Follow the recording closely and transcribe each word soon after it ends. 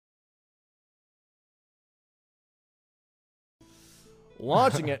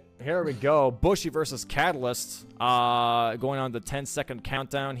Launching it. Here we go. Bushy versus Catalyst. Going on the 10-second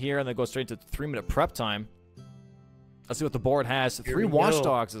countdown here, and then go straight to 3-minute prep time. Let's see what the board has. Here 3 we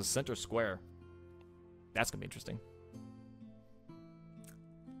Watchdogs is center square. That's going to be interesting.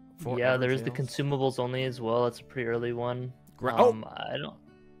 Yeah, there's the consumables only as well. It's a pretty early one. I don't...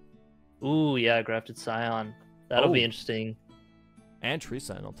 Ooh, yeah, Grafted Scion. That'll be interesting. And Tree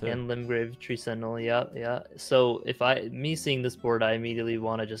Sentinel, too. And Limgrave Tree Sentinel, yeah, yeah. So if me seeing this board, I immediately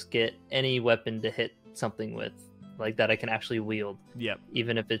want to just get any weapon to hit something with, like that I can actually wield. Yep.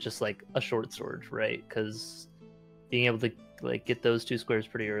 Even if it's just like a short sword, right? Because being able to like get those 2 squares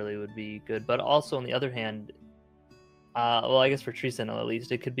pretty early would be good. But also on the other hand, well, I guess for Tree Sentinel at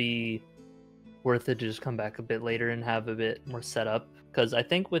least, it could be worth it to just come back a bit later and have a bit more setup. Because I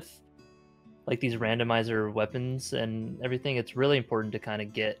think with like these randomizer weapons and everything, it's really important to kind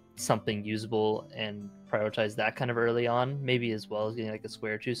of get something usable and prioritize that kind of early on, maybe as well as getting like a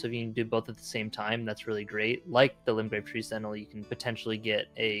square or 2. So if you can do both at the same time, that's really great. Like the Limgrave Tree Sentinel, you can potentially get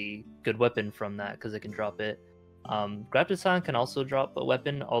a good weapon from that because it can drop it. Grafted Scion can also drop a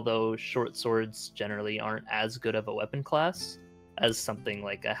weapon, although short swords generally aren't as good of a weapon class as something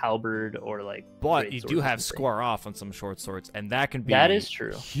like a halberd or like. But you do have square off on some short swords, and that can be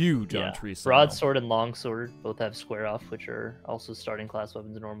true. Huge on Tree Sentinel. Broadsword and longsword both have square off, which are also starting class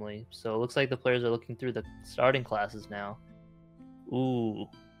weapons normally. So it looks like the players are looking through the starting classes now. Ooh,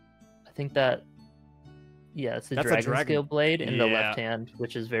 I think that. Yeah, it's the Dragon Scale Blade in the left hand,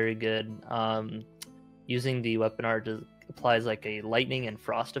 which is very good. Using the weapon art applies like a lightning and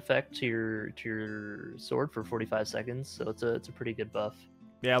frost effect to your sword for 45 seconds, so it's a pretty good buff.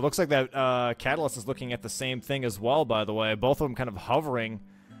 Yeah, it looks like that Catalyst is looking at the same thing as well, by the way. Both of them kind of hovering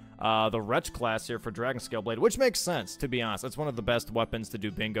the Wretch class here for Dragon Scale Blade, which makes sense, to be honest. It's one of the best weapons to do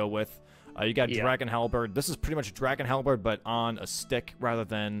bingo with. You got Dragon Halberd. This is pretty much a Dragon Halberd, but on a stick rather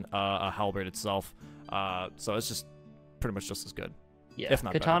than a halberd itself. So it's just pretty much just as good. Yeah,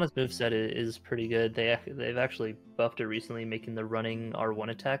 Katana's moveset is pretty good. They've actually buffed it recently, making the running R1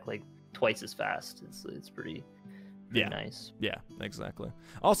 attack like twice as fast. It's pretty nice. Yeah, exactly.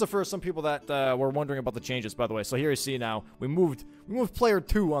 Also, for some people that were wondering about the changes, by the way, so here you see now we moved player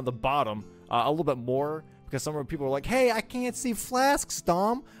 2 on the bottom a little bit more because some people were like, "Hey, I can't see flasks,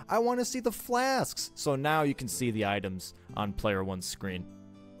 Dom. I want to see the flasks." So now you can see the items on player 1's screen.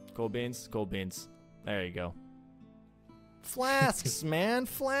 Cold beans, cold beans. There you go. Flasks, man,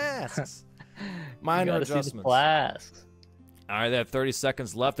 flasks. Minor adjustments. Flasks. All right, they have 30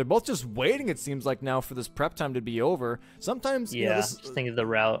 seconds left. They're both just waiting, it seems like, now for this prep time to be over. Sometimes, just think of the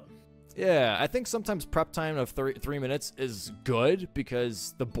route. Yeah, I think sometimes prep time of 3 minutes is good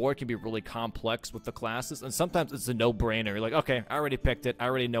because the board can be really complex with the classes, and sometimes it's a no-brainer. You're like, okay, I already picked it. I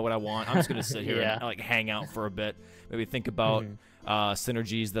already know what I want. I'm just gonna sit here and like hang out for a bit. Maybe think about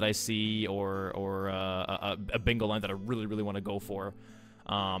synergies that I see or a bingo line that I really want to go for.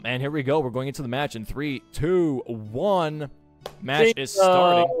 And here we go. We're going into the match in 3, 2, 1. Match is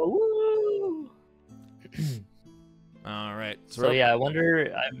starting. All right. So yeah, I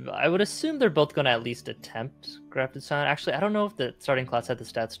wonder. I would assume they're both going to at least attempt Grafted Scion. Actually, I don't know if the starting class had the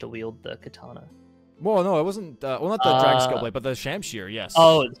stats to wield the katana. Well, no, it wasn't. Well, not the Dragon Scale Blade, but the Shamshir, yes.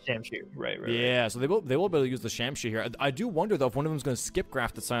 Oh, the Shamshir, right. Yeah, so they will be able to use the Shamshir here. I do wonder though if one of them is going to skip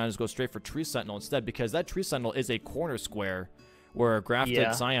Grafted Scion and just go straight for Tree Sentinel instead, because that Tree Sentinel is a corner square, where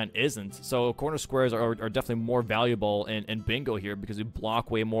Grafted Scion isn't. So corner squares are definitely more valuable in bingo here because you block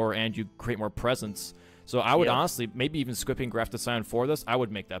way more and you create more presence. So I would honestly, maybe even skipping Grafted Scion for this, I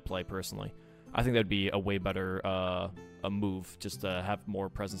would make that play personally. I think that'd be a way better a move, just to have more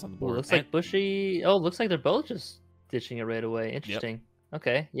presence on the board. Ooh, looks like Bushy. Oh, looks like they're both just ditching it right away. Interesting.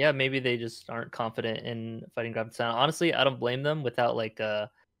 Okay, yeah, maybe they just aren't confident in fighting Grafted Scion. Honestly, I don't blame them. Without like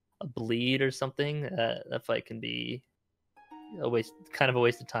a bleed or something, that fight can be a waste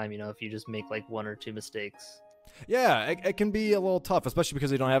of time, if you just make like 1 or 2 mistakes. Yeah, it can be a little tough, especially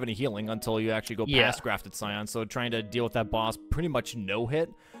because you don't have any healing until you actually go past Grafted Scion. So trying to deal with that boss pretty much no hit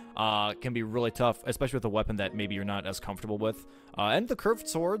can be really tough, especially with a weapon that maybe you're not as comfortable with. And the curved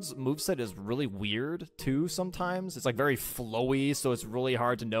swords moveset is really weird too sometimes. It's like very flowy, so it's really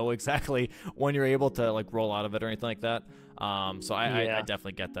hard to know exactly when you're able to like roll out of it or anything like that. So I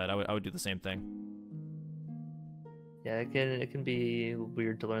definitely get that. I would do the same thing. Yeah, it can be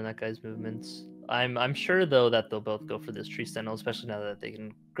weird to learn that guy's movements. I'm sure though that they'll both go for this Tree Sentinel, especially now that they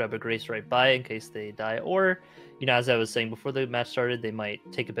can grab a Grace right by in case they die. Or, as I was saying before the match started, they might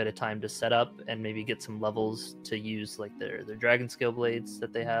take a bit of time to set up and maybe get some levels to use like their Dragon Scale Blades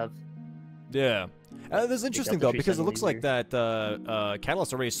that they have. Yeah. This is interesting though, because it looks like that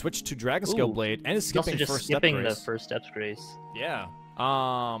Catalyst already switched to Dragon Scale Blade and is skipping the first steps Grace. Yeah.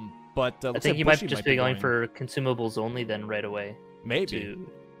 But I looks think like he might Bushy just be be going for consumables only then right away maybe.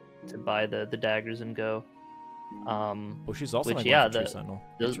 to buy the daggers and go. Bushy's also Which not yeah, going for Tree Sentinel.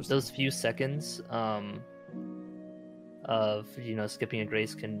 those few seconds of skipping a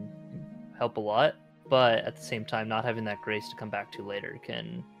grace can help a lot, but at the same time, not having that grace to come back to later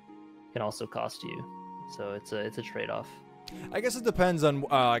can also cost you. So it's a trade-off. I guess it depends on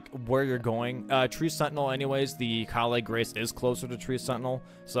like where you're going. Tree Sentinel, anyways, the Kale Grace is closer to Tree Sentinel,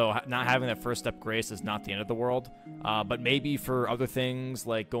 so not having that first step Grace is not the end of the world. But maybe for other things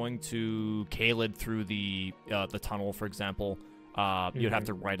like going to Kaled through the tunnel, for example, you'd have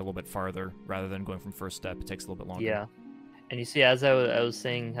to ride a little bit farther rather than going from first step. It takes a little bit longer. Yeah. And you see, as I was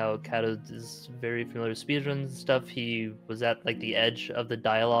saying, how Kato is very familiar with speedruns and stuff. He was at like the edge of the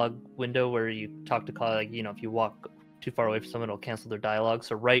dialogue window where you talk to Kale, like, if you walk too far away from someone, it'll cancel their dialogue.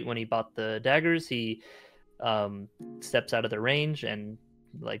 So right when he bought the daggers, he steps out of their range and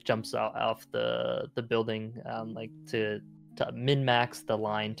like jumps off the building, like to min-max the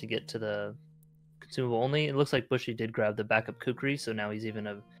line to get to the consumable only. It looks like Bushy did grab the backup kukri, so now he's even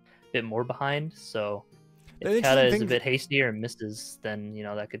a bit more behind. So if Kata is a bit hastier and misses, then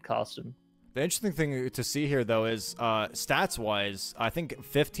that could cost him. The interesting thing to see here, though, is stats-wise, I think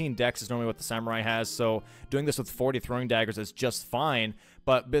 15 dex is normally what the Samurai has, so doing this with 40 throwing daggers is just fine,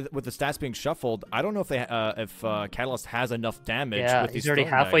 but with the stats being shuffled, I don't know if Catalyst has enough damage with these he's already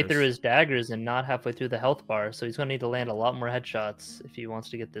halfway daggers. through his daggers and not halfway through the health bar, so he's going to need to land a lot more headshots if he wants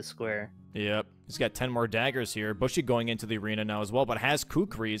to get this square. Yep, he's got 10 more daggers here. Bushy going into the arena now as well, but has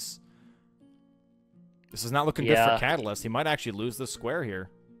kukris. This is not looking good for Catalyst. He might actually lose this square here.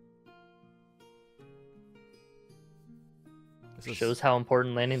 Shows how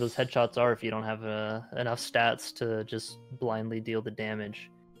important landing those headshots are if you don't have enough stats to just blindly deal the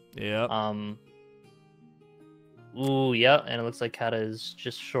damage. Yeah. Ooh, yeah, and it looks like Kata is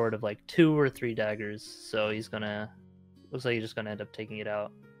just short of like 2 or 3 daggers, so looks like he's just gonna end up taking it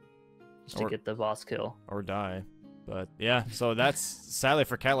out just to get the boss kill or die. But yeah, so that's sadly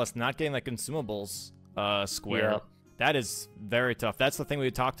for Catalyst not getting that consumables square. Yep. That is very tough. That's the thing we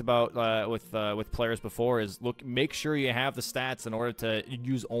talked about with players before is make sure you have the stats in order to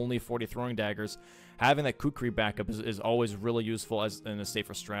use only 40 throwing daggers. Having that kukri backup is always really useful in a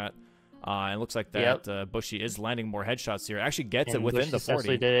safer strat. It looks like that Bushy is landing more headshots here. Actually gets it within the 40.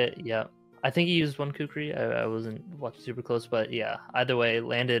 Bushy did it, yeah. I think he used 1 kukri. I wasn't watching super close, but yeah, either way,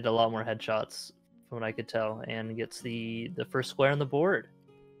 landed a lot more headshots from what I could tell, and gets the first square on the board.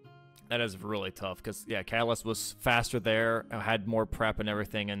 That is really tough because, yeah, Catalyst was faster there, had more prep and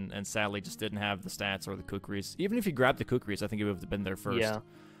everything, and sadly just didn't have the stats or the kukris. Even if he grabbed the kukris, I think he would have been there first. Yeah.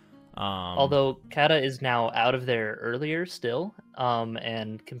 Although Kata is now out of there earlier still,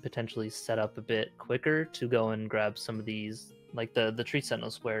 and can potentially set up a bit quicker to go and grab some of these, like the Tree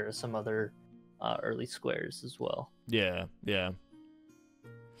Sentinel square or some other early squares as well. Yeah, yeah.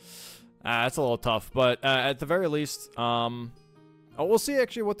 That's a little tough, but at the very least, we'll see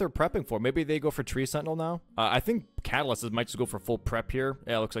actually what they're prepping for. Maybe they go for Tree Sentinel now. I think Catalyst might just go for full prep here.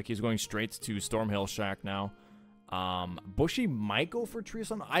 Yeah, it looks like he's going straight to Stormhill Shack now. Bushy might go for Tree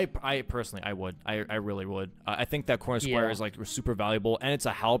Sentinel. I personally, I would. I really would. I think that corner square is like super valuable, and it's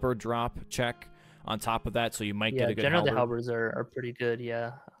a halberd drop check on top of that, so you might get a good generally halberd. the halberds are pretty good,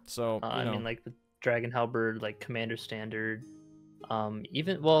 yeah. So, I mean, like the Dragon Halberd, like Commander Standard,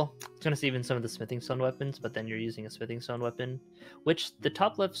 even, well, I was gonna say even some of the Smithing Stone weapons, but then you're using a Smithing Stone weapon, which the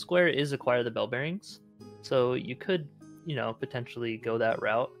top left square is acquire the bell bearings, so you could, potentially go that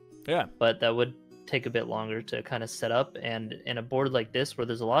route. Yeah. But that would take a bit longer to kind of set up, and in a board like this where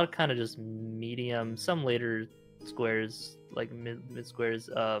there's a lot of kind of just medium, some later squares, like mid squares,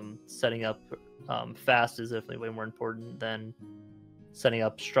 setting up fast is definitely way more important than setting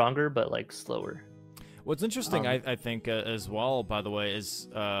up stronger, but like slower. What's interesting, I think, as well, by the way, is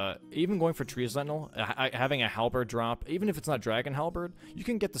even going for Tree Sentinel, having a halberd drop, even if it's not Dragon Halberd, you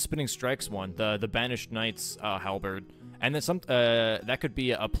can get the Spinning Strikes one, the Banished Knights halberd, and then that could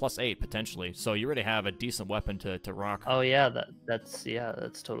be a +8 potentially. So you already have a decent weapon to rock. Oh yeah, that's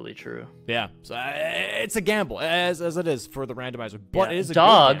totally true. Yeah, so it's a gamble as it is for the randomizer, but it is a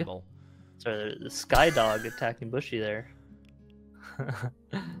good gamble. Sorry, the Sky Dog attacking Bushy there.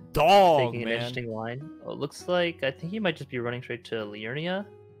 Dog, taking an interesting line. Oh, it looks like I think he might just be running straight to Liurnia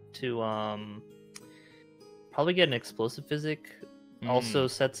to probably get an explosive physic. Also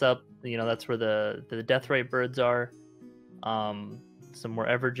sets up, that's where the Deathrite birds are. Some more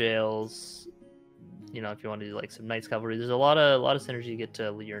Everjails. If you want to do like some Knights Cavalry, there's a lot of synergy to get to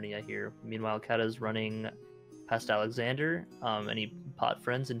Liurnia here. Meanwhile, Kata's running past Alexander. Any pot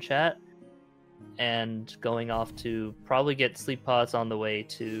friends in chat? and going off to probably get sleep pods on the way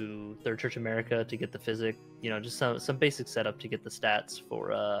to Third Church America to get the physic. Just some basic setup to get the stats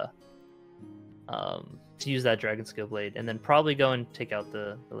for to use that Dragon Skill Blade, and then probably go and take out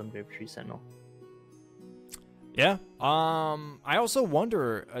the Limgrave Tree Sentinel. Yeah. I also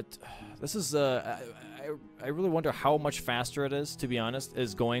wonder. This is. I really wonder how much faster it is. To be honest,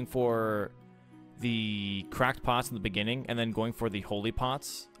 is going for the cracked pots in the beginning and then going for the holy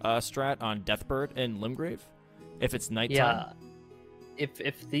pots strat on Deathbird and Limgrave. If it's nighttime. Yeah.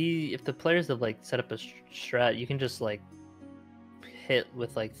 If the players have like set up a strat, you can just like hit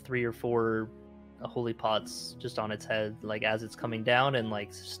with like 3 or 4 holy pots just on its head, like as it's coming down and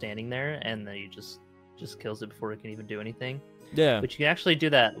like standing there, and then you just kills it before it can even do anything. Yeah. But you can actually do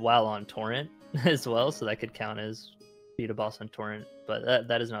that while on Torrent as well, so that could count as beat a boss on Torrent. But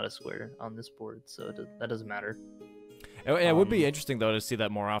that is not a square on this board, so that doesn't matter. It would be interesting though to see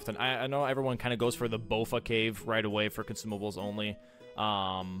that more often. I know everyone kind of goes for the Bofa cave right away for consumables only,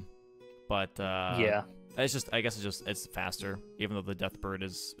 but yeah, it's just, I guess it's faster. Even though the Deathbird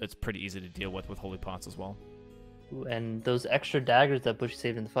it's pretty easy to deal with holy pots as well. And those extra daggers that Bushy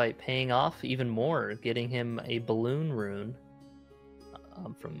saved in the fight paying off even more, getting him a balloon rune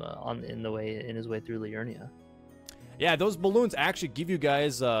in his way through Liurnia. Yeah, those balloons actually give you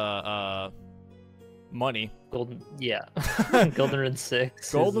guys money. Golden Rune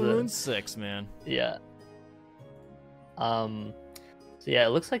 6. Golden Rune 6, man. Yeah. So yeah, it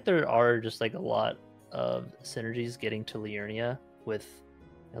looks like there are just like a lot of synergies getting to Liurnia with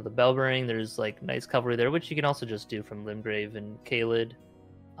the Bellbearing. There's like nice cavalry there, which you can also just do from Limgrave and Caelid.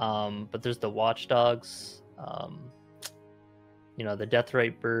 But there's the Watchdogs, the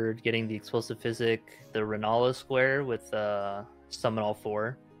Deathrite Bird getting the explosive physic, the Renala Square with Summon All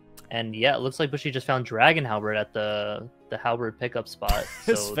 4. And yeah, it looks like Bushy just found Dragon Halberd at the Halberd pickup spot.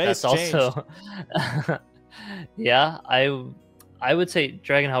 So that's also yeah, I would say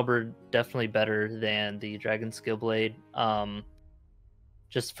Dragon Halberd definitely better than the Dragon Skill Blade.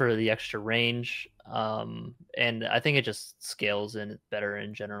 Just for the extra range, and I think it just scales and it's better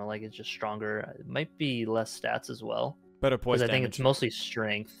in general. Like it's just stronger. It might be less stats as well. Better poise damage. I think it's mostly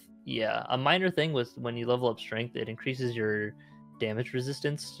strength. Yeah, a minor thing was when you level up strength, it increases your damage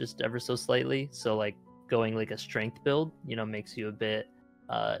resistance just ever so slightly. So like going like a strength build, makes you a bit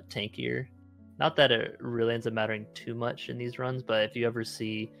tankier. Not that it really ends up mattering too much in these runs, but if you ever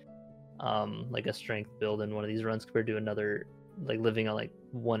see like a strength build in one of these runs compared to another, like living on like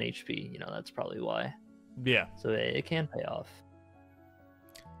 1 HP, that's probably why. Yeah. So it can pay off.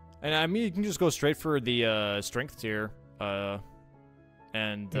 And I mean, you can just go straight for the strength tier,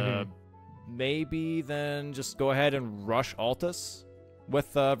 and maybe then just go ahead and rush Altus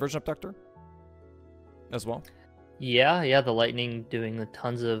with Version Abductor as well. Yeah, the lightning doing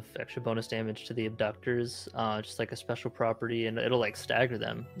tons of extra bonus damage to the abductors, just like a special property, and it'll like stagger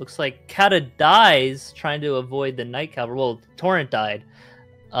them. Looks like Kata dies trying to avoid the Night Cavalry. Well, Torrent died,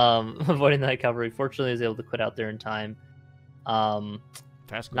 avoiding the Night Cavalry. Fortunately, he was able to quit out there in time. Not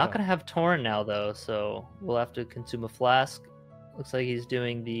gonna have Torrent now though, so we'll have to consume a flask. Looks like he's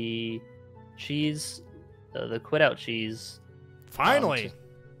doing the cheese, the quit out cheese. Finally.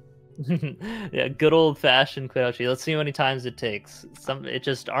 Yeah, good old fashioned quit out cheese. Let's see how many times it takes. It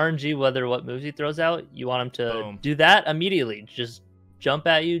just RNG whether what moves he throws out. You want him to do that immediately. Just jump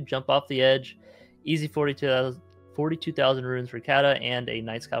at you, jump off the edge. Easy 42,000 runes for Kata and a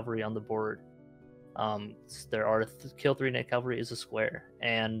Knights Cavalry on the board. There are kill 3 Knight Cavalry is a square,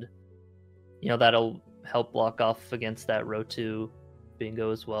 and that'll help block off against that row 2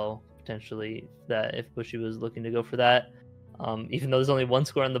 bingo as well, potentially, that if Bushy was looking to go for that. Even though there's only 1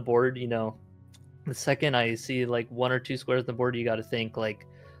 square on the board, the second I see like 1 or 2 squares on the board, you got to think like,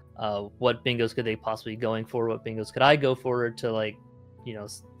 what bingos could they possibly be going for? What bingos could I go for to like,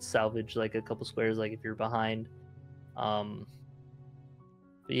 salvage like a couple squares, like if you're behind. But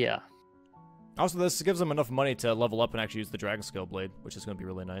yeah. Also, this gives him enough money to level up and actually use the Dragon Scale Blade, which is going to be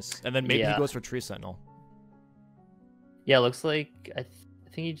really nice. And then maybe he goes for Tree Sentinel. Yeah, looks like I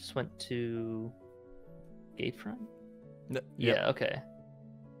think he just went to Gatefront. Yeah, okay.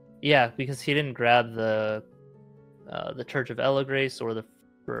 Yeah, because he didn't grab the Church of Elagrace or the.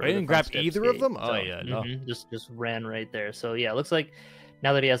 I didn't grab either of them. Oh yeah, no. Just ran right there. So yeah, it looks like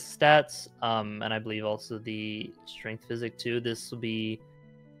now that he has the stats, and I believe also the strength physic too, this will be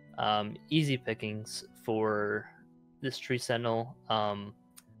easy pickings for this Tree Sentinel.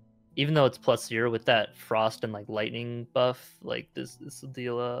 Even though it's +0 with that frost and like lightning buff, like this will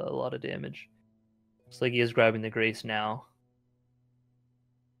deal a lot of damage. Looks like he is grabbing the Grace now.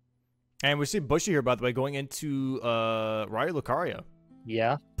 And we see Bushy here, by the way, going into Raya Lucaria.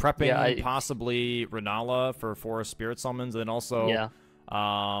 Yeah. prepping Yeah, possibly Renala for 4 spirit summons, and also yeah.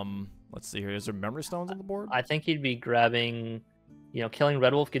 let's see here. Is there memory stones on the board? I think he'd be grabbing, killing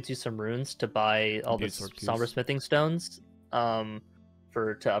Red Wolf gets you some runes to buy all the Imbued sword keys. somber smithing stones, to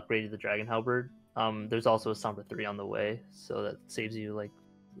upgrade to the Dragon Halberd. There's also a Somber 3 on the way, so that saves you like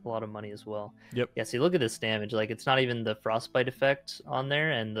a lot of money as well. Yep. Yeah, see, look at this damage. Like, it's not even the frostbite effect on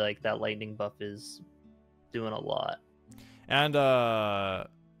there, and like that lightning buff is doing a lot. And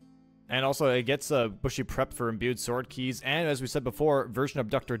also it gets a Bushy prep for imbued sword keys, and as we said before, version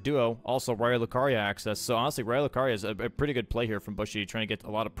abductor duo, also Raya Lucaria access. So honestly, Raya Lucaria is a pretty good play here from Bushy, trying to get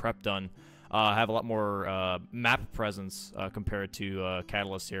a lot of prep done, have a lot more map presence compared to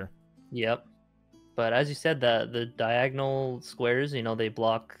Catalyst here. Yep. But as you said, the diagonal squares, they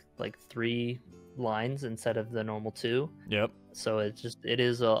block like 3 lines instead of the normal 2. Yep. So it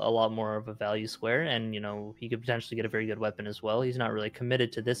is a lot more of a value square, and he could potentially get a very good weapon as well. He's not really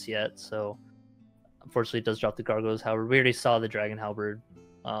committed to this yet, so unfortunately it does drop the gargoyles. However, we already saw the Dragon Halberd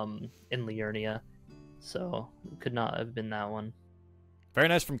in Liurnia, so it could not have been that one. Very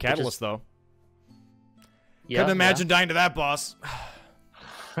nice from Catalyst though. Yeah, couldn't imagine dying to that boss.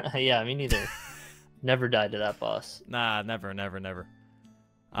 Yeah, me neither. Never died to that boss. Nah, never.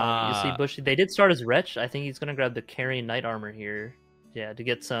 You see Bushy, they did start as Wretch. I think he's gonna grab the Carrion Knight armor here. Yeah, to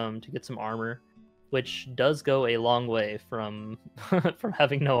get some armor, which does go a long way from from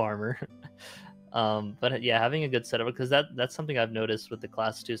having no armor. But yeah, having a good setup, because that's something I've noticed with the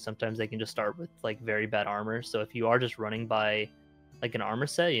class too. Sometimes they can just start with like very bad armor. So if you are just running by like an armor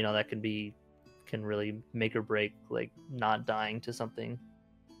set, that can really make or break like not dying to something.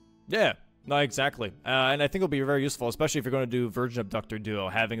 Yeah. No, exactly. And I think it'll be very useful, especially if you're going to do Virgin Abductor Duo.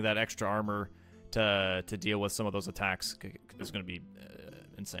 Having that extra armor to deal with some of those attacks is going to be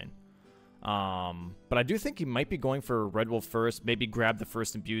insane. But I do think he might be going for Red Wolf first, maybe grab the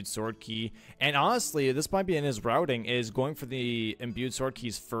first imbued sword key. And honestly, this might be in his routing, is going for the imbued sword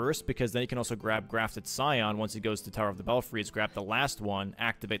keys first, because then he can also grab Grafted Scion once he goes to Tower of the Belfries, grab the last one,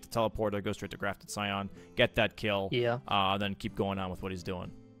 activate the teleporter, go straight to Grafted Scion, get that kill, then keep going on with what he's doing.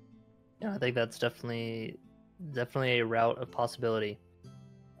 Yeah, I think that's definitely a route of possibility.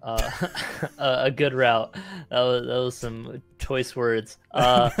 A good route. That was some choice words.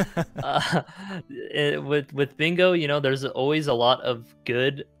 With bingo, there's always a lot of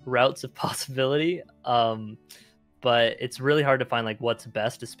good routes of possibility. But it's really hard to find like what's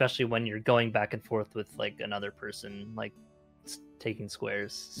best, especially when you're going back and forth with like another person, like taking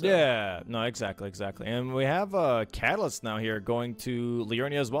squares. So. Yeah, no, exactly. And we have Catalyst now here going to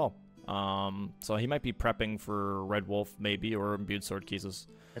Liurnia as well. So he might be prepping for Red Wolf maybe, or imbued sword keys.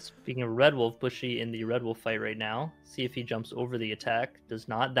 Speaking of Red Wolf, Bushy in the Red Wolf fight right now. See if he jumps over the attack. Does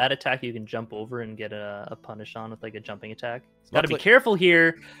not. That attack you can jump over and get a punish on with like a jumping attack. Got to be careful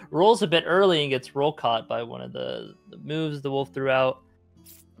here. Rolls a bit early and gets roll caught by one of the moves the Wolf threw out.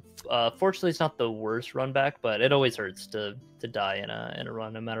 Fortunately, it's not the worst run back, but it always hurts to die in a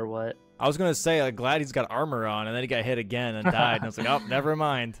run no matter what. I was gonna say, like, glad he's got armor on, and then he got hit again and died. And I was like, oh, never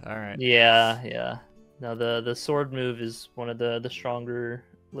mind. All right. Yeah. Now the sword move is one of the stronger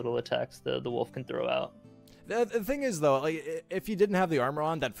little attacks the Wolf can throw out. The thing is, though, like, if he didn't have the armor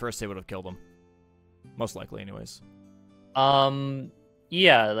on, that first hit would have killed him. Most likely, anyways.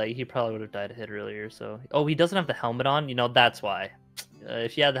 Yeah, like he probably would have died a hit earlier. So, he doesn't have the helmet on. That's why.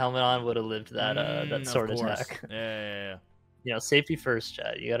 If he had the helmet on, would have lived that sword attack. Yeah. Safety first,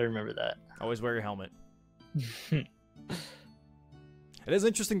 chat. You got to remember that. Always wear your helmet. It is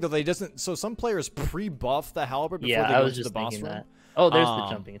interesting though that he doesn't. So some players pre-buff the halberd before they go to the boss room. That. Oh, there's the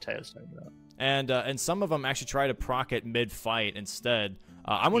jumping attack I was talking about. And some of them actually try to proc it mid-fight instead.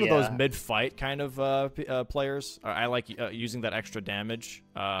 I'm one of those mid-fight kind of players. I like using that extra damage.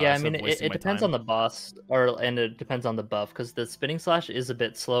 Yeah, I mean, it depends on the boss, and it depends on the buff, because the spinning slash is a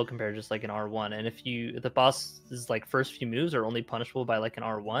bit slow compared to just like an R1. And if the boss is like first few moves are only punishable by like an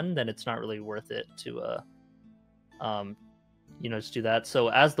R1, then it's not really worth it to just do that. So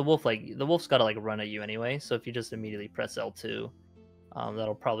as the wolf, like the wolf's got to like run at you anyway. So if you just immediately press L2.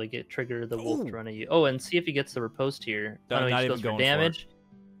 That'll probably trigger the wolf to run at you. Oh, and see if he gets the riposte here. He just goes for damage.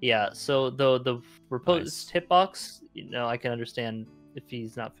 Yeah, so the riposte hitbox, I can understand if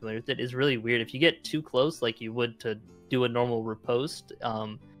he's not familiar with it, is really weird. If you get too close, like you would to do a normal riposte,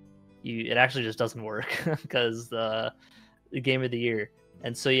 it actually just doesn't work because the game of the year.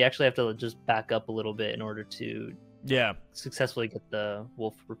 And so you actually have to just back up a little bit in order to successfully get the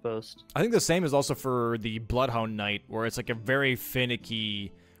wolf riposte. I think the same is also for the Bloodhound Knight, where it's like a very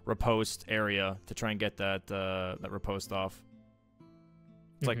finicky riposte area to try and get that riposte off.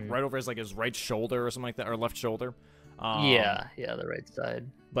 It's like right over his right shoulder or something like that, or left shoulder. Yeah, the right side.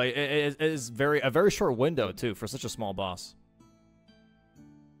 but it is a very short window too for such a small boss.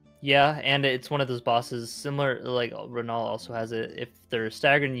 Yeah, and it's one of those bosses similar, like Renal also has it. If they're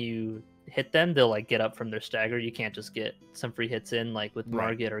staggered and you hit them, they'll like get up from their stagger. You can't just get some free hits in, like with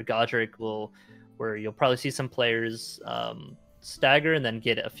Right. Margit or Godric, where you'll probably see some players stagger and then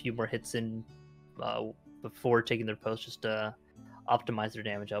get a few more hits in before taking their post, just to optimize their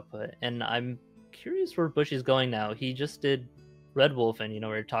damage output. And I'm curious where Bushy's going now. He just did Red Wolf, and we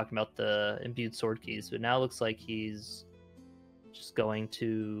were talking about the imbued sword keys, but now it looks like he's just going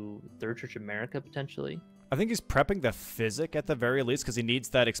to Third Church America potentially. I think he's prepping the physic at the very least because he needs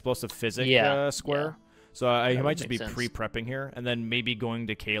that explosive physic square. Yeah. So he might just be pre-prepping here, and then maybe going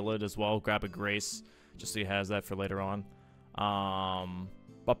to Kaled as well, grab a Grace, just so he has that for later on.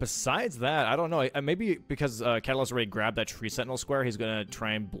 But besides that, I don't know. Maybe because Catalyst already grabbed that Tree Sentinel square, he's going to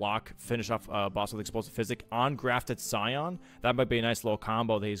try and finish off boss with explosive physic on Grafted Scion. That might be a nice little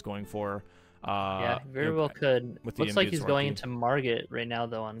combo that he's going for. Yeah, very well could. Looks like he's going into Margit right now,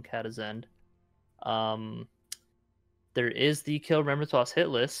 though, on Kata's end. There is the Kill Remembrance Boss hit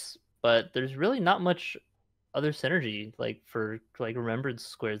list, but there's really not much other synergy for Remembrance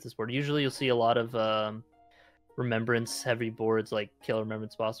squares this board. Usually you'll see a lot of Remembrance heavy boards like Kill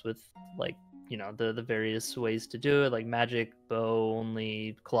Remembrance Boss with the various ways to do it, like magic, bow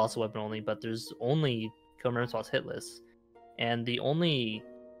only, colossal weapon only, but there's only Kill Remembrance Boss hit lists. And the only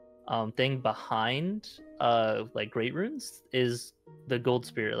thing behind Great Runes is the Gold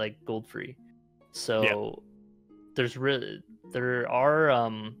Spirit, gold free. So there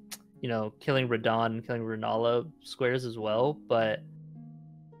are killing Radon, killing Renala squares as well, but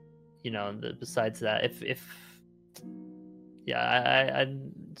besides that,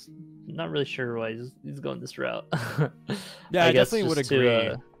 I'm not really sure why he's going this route. Yeah, I definitely would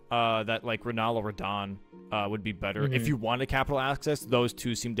agree that Renala Radon would be better. If you want a capital access, those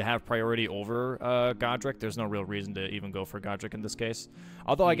two seem to have priority over Godric. There's no real reason to even go for Godric in this case.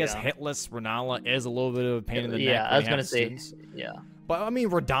 Although I guess hitless Renala is a little bit of a pain in the neck. Yeah, I was gonna say, yeah. But I mean,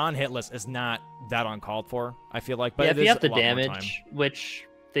 Radon hitless is not that uncalled for, I feel like. But if you have the damage, which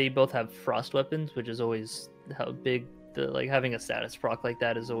they both have frost weapons, which is always how big having a status proc like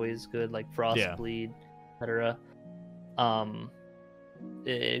that is always good, like frost, bleed, etc.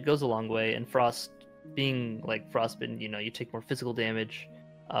 It goes a long way, and frost being frostbitten, you take more physical damage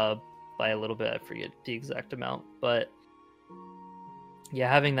by a little bit. I forget the exact amount, but yeah,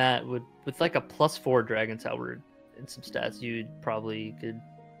 having that with a +4 Dragon Tower and some stats, you probably could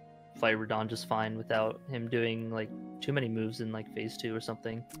fight Radon just fine without him doing too many moves in phase 2 or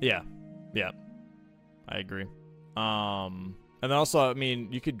something. Yeah, I agree. And then also, I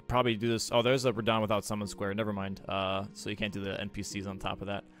mean, you could probably do this. Oh, there's a Radon without Summon Square. Never mind. So you can't do the NPCs on top of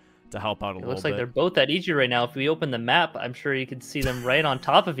that to help out a little bit. It looks like they're both at EG right now. If we open the map, I'm sure you could see them right on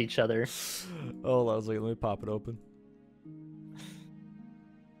top of each other. Oh, Leslie, let me pop it open.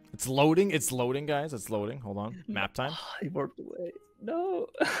 It's loading. It's loading, guys. It's loading. Hold on. Map time. He warped away. No.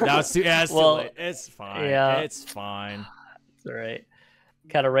 No, it's too, yeah, it's too late. It's fine. Yeah. It's fine. It's all right.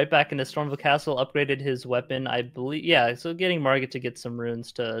 Kata right back into Stormville Castle, upgraded his weapon, I believe. Yeah, so getting Margit to get some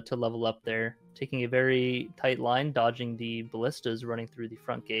runes to level up there. Taking a very tight line, dodging the ballistas running through the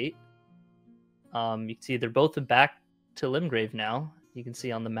front gate. You can see they're both back to Limgrave now. You can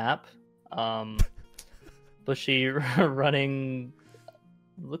see on the map. Bushy running,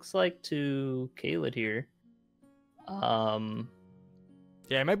 looks like to Kaled here.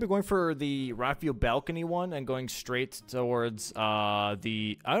 Yeah, I might be going for the Raphael Balcony one and going straight towards I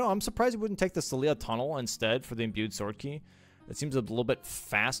don't know, I'm surprised he wouldn't take the Celia Tunnel instead for the Imbued Sword Key. It seems a little bit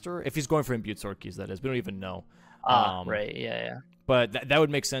faster. If he's going for Imbued Sword Keys, that is. We don't even know. Right, yeah. But that would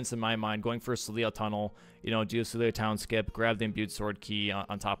make sense in my mind, going for a Celia Tunnel, do a Celia Town skip, grab the Imbued Sword Key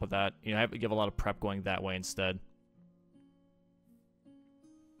on top of that. Give a lot of prep going that way instead.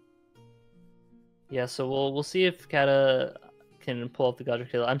 Yeah, so we'll see if Kata can pull up the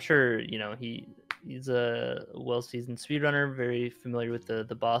Godric Tail. I'm sure he's a well-seasoned speedrunner, very familiar with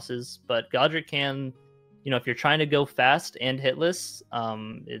the bosses. But Godric can, if you're trying to go fast and hitless,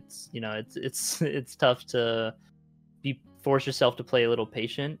 it's tough to force yourself to play a little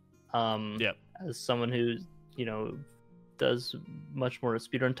patient. As someone who does much more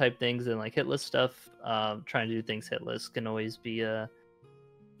speedrun type things and hitless stuff, trying to do things hitless can always be a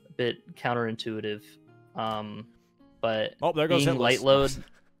bit counterintuitive. But there goes being light load,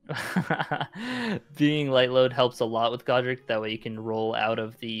 being light load helps a lot with Godric. That way you can roll out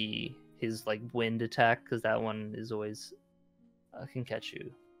of his wind attack, because that one is always can catch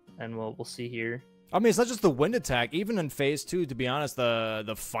you. And we'll see here. I mean, it's not just the wind attack. Even in phase 2, to be honest,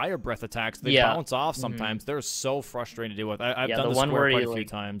 the fire breath attacks, they bounce off sometimes. They're so frustrating to deal with. I've done the square quite a few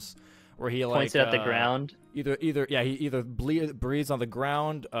times where he points it at the ground. He either breathes on the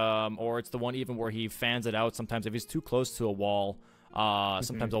ground, or it's the one even where he fans it out. Sometimes if he's too close to a wall,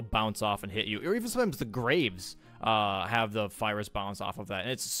 sometimes it'll bounce off and hit you. Or even sometimes the graves have the fires bounce off of that.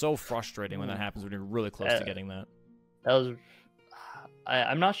 And it's so frustrating when that happens when you're really close to getting that. That was...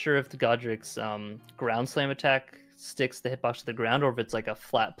 I'm not sure if the Godric's ground slam attack sticks the hitbox to the ground, or if it's like a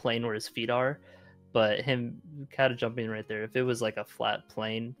flat plane where his feet are. But him kind of jumping right there, if it was like a flat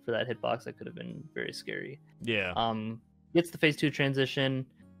plane for that hitbox, that could have been very scary. Yeah. Gets the phase 2 transition.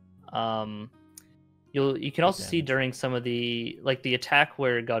 You can also see during some of the attack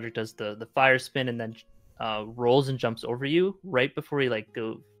where Godric does the fire spin and then rolls and jumps over you right before he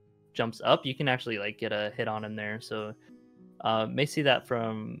jumps up. You can actually get a hit on him there. So may see that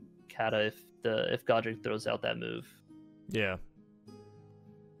from Kata if Godric throws out that move. Yeah.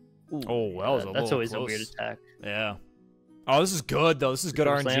 Ooh, oh, well, that's always close. A weird attack. Yeah. Oh, this is good though. This is good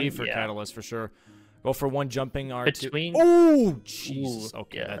RNG slam? for Yeah. Catalyst for sure. Go for one jumping R2. Between... Oh, Jesus.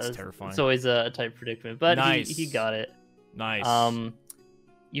 Okay, yeah, that's terrifying. It's always a tight predicament, but nice. he got it. Nice.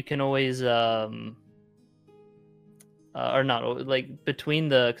 You can always or not between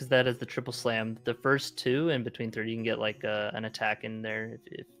because that is the triple slam. The first 2 and between 3, you can get an attack in there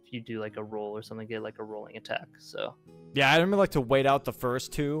if you do a roll or something, get a rolling attack. So yeah, I remember to wait out the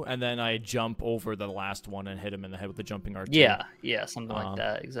first 2 and then I jump over the last one and hit him in the head with the jumping R2. Yeah, something like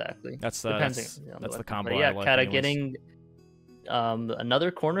that. Exactly. That's the combo. Yeah, I like Kata anyways. getting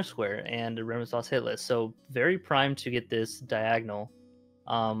another corner square and a Renaissance hit list. So very primed to get this diagonal.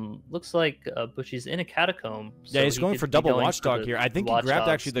 Looks like Bushy's in a catacomb. So yeah, he's going for double watchdog here. I think he grabbed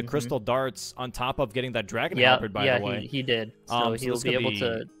actually the Mm-hmm. crystal darts on top of getting that dragon halberd, by the way. He did. So he'll be able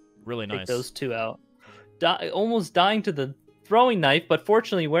to really take nice. those 2 out. Almost dying to the throwing knife, but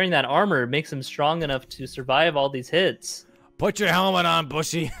fortunately wearing that armor makes him strong enough to survive all these hits. Put your helmet on,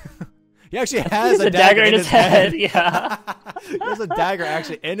 Bushy. He actually has a dagger in his head. Yeah. He has a dagger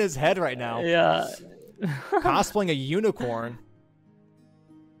actually in his head right now. Yeah. Cosplaying a unicorn.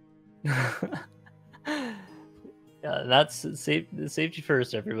 Yeah, that's safety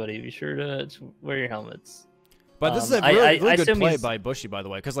first, everybody. Be sure to wear your helmets. But this is a really good play by Bushy, by the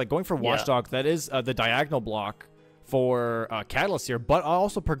way, because going for watchdog, that is the diagonal block for Catalyst here, but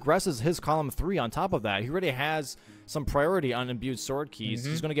also progresses his column 3 on top of that. He already has some priority on imbued sword keys.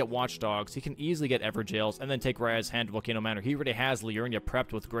 He's going to get watchdogs. He can easily get Everjails and then take Raya's Hand to Volcano Manor. He already has Liurnia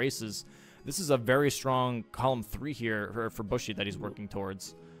prepped with Graces. This is a very strong column 3 here for Bushy that he's working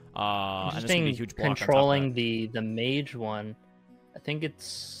towards. And this can be a huge block controlling the mage one. I think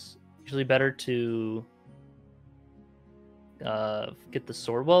it's usually better to get the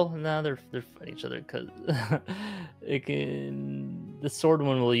sword. Well, no, they're fighting each other because the sword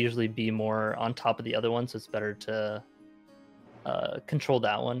one will usually be more on top of the other one, so it's better to control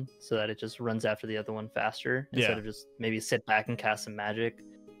that one so that it just runs after the other one faster instead of just maybe sit back and cast some magic.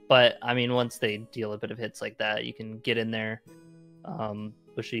 But I mean, once they deal a bit of hits like that, you can get in there.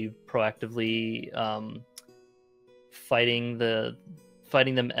 Bushy proactively fighting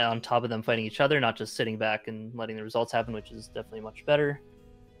them on top of them fighting each other, not just sitting back and letting the results happen, which is definitely much better.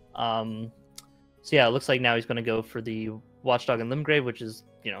 So yeah, it looks like now he's going to go for the Watchdog and Limgrave, which is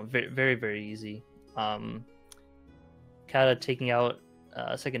very very, very easy. Kata taking out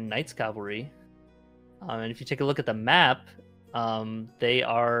second Knights Cavalry, and if you take a look at the map, they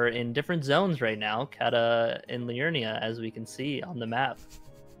are in different zones right now. Kata and Liurnia, as we can see on the map.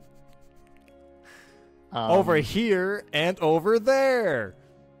 Over here and over there.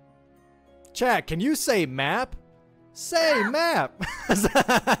 Chat, can you say map? Say map. This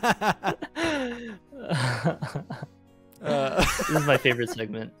is my favorite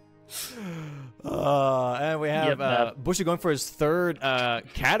segment. And we have Bushy going for his third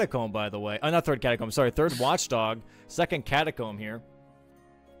catacomb, by the way. Not third catacomb, sorry, third watchdog. Second catacomb here.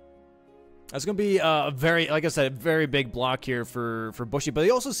 That's going to be a very, like I said, a very big block here for Bushy. But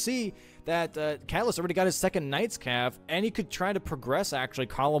you also see that Catalyst already got his second Knight's Cav, and he could try to progress, actually,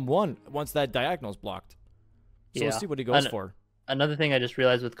 column 1 once that diagonal's blocked. So we'll see what he goes for. Another thing I just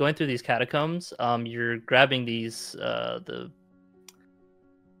realized with going through these catacombs, you're grabbing these, the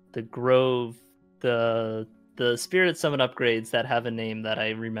Grove, the Spirit Summon upgrades that have a name that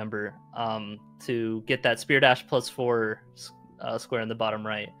I remember, to get that Spear Dash +4 square in the bottom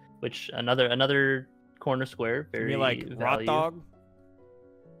right, which another corner square. Very like Rot Dog?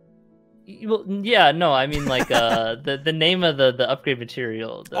 Well, yeah, no, I mean the name of the upgrade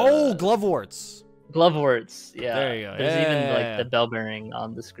material. Gloveworts. Gloveworts, yeah. There you go. There's Yeah, even yeah, like yeah. the bell bearing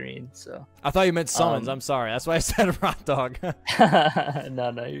on the screen. So I thought you meant summons. I'm sorry. That's why I said rock dog.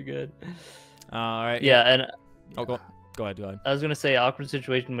 no, you're good. All right. Yeah, and Oh, go ahead. Go ahead. I was gonna say awkward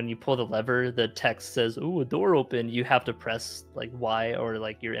situation when you pull the lever, the text says, "Ooh, a door open." You have to press like Y or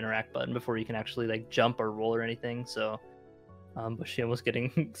like your interact button before you can actually like jump or roll or anything. So, but she was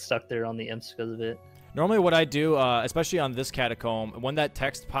getting stuck there on the imps because of it. Normally what I do, especially on this catacomb, when that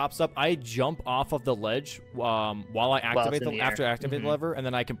text pops up, I jump off of the ledge while I activate after I activate the lever, and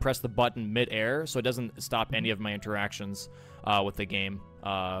then I can press the button mid-air, so it doesn't stop any of my interactions with the game.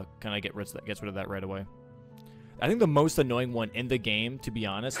 Kind of gets rid of that right away. I think the most annoying one in the game, to be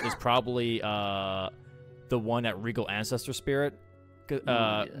honest, is probably the one at Regal Ancestor Spirit.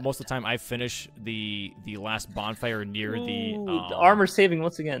 Most of the time I finish the last bonfire near the armor saving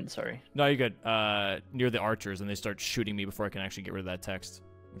once again. Sorry. No, you're good. Near the archers, and they start shooting me before I can actually get rid of that text,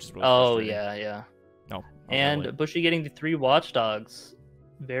 which is really frustrating. Yeah. No. And Bushy getting the 3 watchdogs,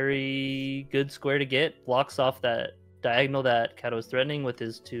 very good square to get. Blocks off that diagonal that Kato is threatening with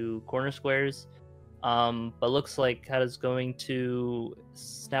his 2 corner squares. But looks like Kato's going to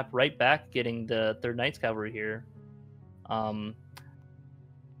snap right back, getting the 3rd Knights Cavalry here.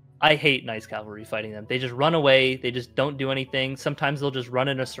 I hate Knights Cavalry fighting them. They just run away. They just don't do anything. Sometimes they'll just run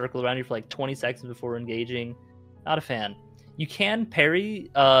in a circle around you for like 20 seconds before engaging. Not a fan. You can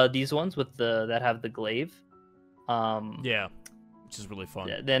parry these ones with that have the glaive. Yeah, which is really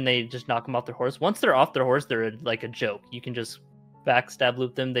fun. Then they just knock them off their horse. Once they're off their horse, they're like a joke. You can just backstab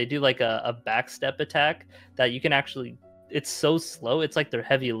loop them. They do like a backstep attack that you can actually... It's so slow. It's like they're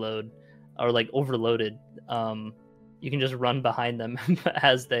heavy load or like overloaded. You can just run behind them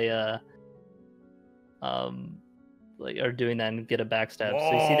as they like are doing that and get a backstab. Whoa.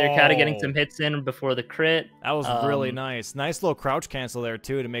 So you see they're kind of getting some hits in before the crit. That was really nice. Nice little crouch cancel there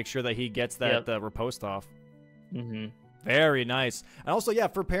too to make sure that he gets that riposte off. Very nice. And also, yeah,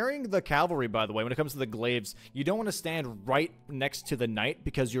 for parrying the cavalry, by the way, when it comes to the glaives, you don't want to stand right next to the knight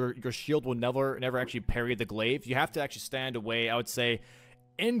because your shield will never actually parry the glaive. You have to actually stand away, I would say,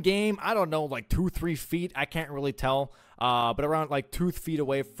 in game, I don't know, like 2-3 feet. I can't really tell, but around like 2 feet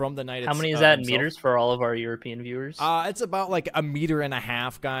away from the knight. How many is that in meters for all of our European viewers? It's about like 1.5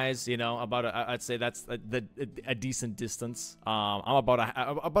 meters, guys. You know, I'd say that's a decent distance. I'm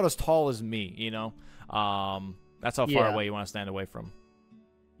about as tall as me. You know, that's how far away you want to stand away from.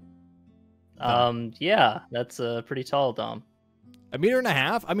 Yeah, that's pretty tall, Dom. 1.5 meters?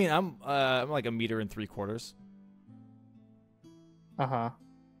 I mean, I'm like 1.75 meters.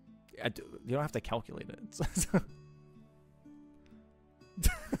 You don't have to calculate it.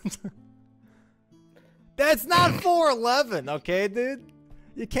 That's not 4'11", okay, dude?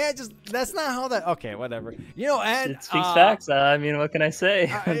 You can't just... That's not how that... Okay, whatever. You know, and... It speaks facts. I mean, what can I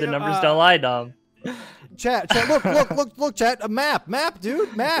say? The numbers don't lie, Dom. Chat, look, chat. A map,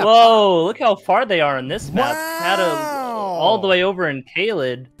 dude, map. Whoa, look how far they are on this map. Wow. All the way over in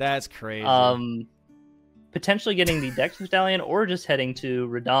Caelid. That's crazy. Potentially getting the Dex Medallion or just heading to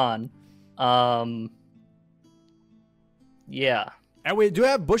Radon. Yeah. And we do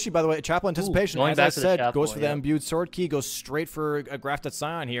have Bushy, by the way, Chapel Anticipation. As I said, goes for the imbued sword key, goes straight for a Grafted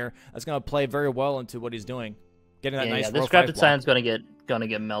Scion here. That's going to play very well into what he's doing. Getting that nice this Grafted Scion's going to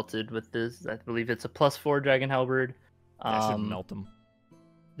get melted with this. I believe it's a +4 Dragon Halberd. That should melt him.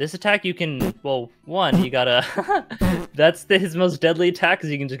 This attack you can, well, one, you gotta, that's his most deadly attack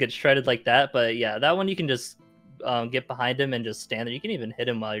because you can just get shredded like that. But yeah, that one you can just get behind him and just stand there. You can even hit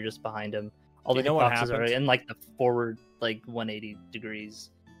him while you're just behind him. All the hitboxes are in like the forward, like 180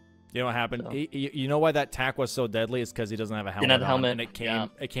 degrees. You know what happened? So. You know why that attack was so deadly? It's because he doesn't have a helmet. And it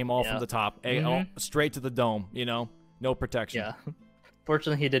came all from the top, straight to the dome. You know, no protection. Yeah.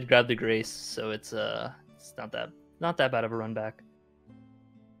 Fortunately, he did grab the grace, so it's not that bad of a run back.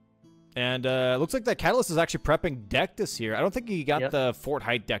 And looks like that Catalyst is actually prepping Dectus here. I don't think he got the Fort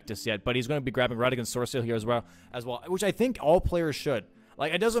Height Dectus yet, but he's going to be grabbing Radigan Sorcerer here as well, which I think all players should.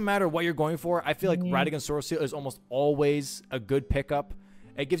 Like, it doesn't matter what you're going for. I feel like Radigan Sorcerer is almost always a good pickup.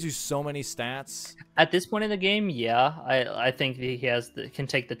 It gives you so many stats. At this point in the game, yeah, I think he can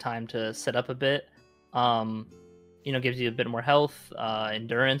take the time to set up a bit. You know, gives you a bit more health,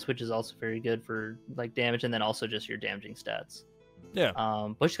 endurance, which is also very good for like damage, and then also just your damaging stats. Yeah.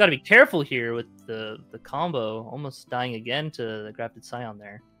 But you got to be careful here with the combo. Almost dying again to the Grafted Scion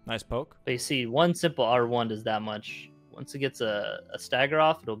there. Nice poke. But you see, one simple R1 does that much. Once it gets a stagger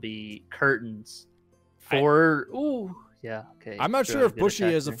off, it'll be curtains for... Ooh, yeah, okay. I'm not sure if Bushy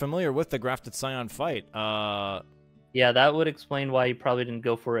is familiar with the Grafted Scion fight. Yeah, that would explain why you probably didn't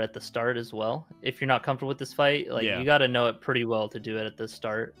go for it at the start as well. If you're not comfortable with this fight, like Yeah. you got to know it pretty well to do it at the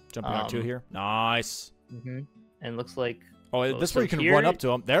start. Jumping on 2 here. Nice. And looks like Oh, this so where you can here, run up to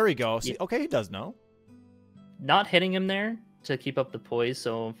him. There we go. See, okay, he does know. Not hitting him there to keep up the poise,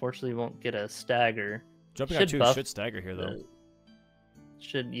 so unfortunately won't get a stagger. Jumping on 2 should stagger here though.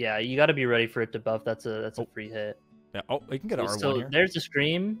 Yeah, you got to be ready for it to buff. That's a free hit. Yeah. Oh, you can get an R1 So here. there's the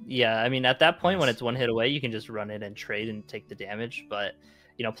scream. Yeah, I mean at that point when Nice. it's 1 hit away, you can just run it and trade and take the damage. But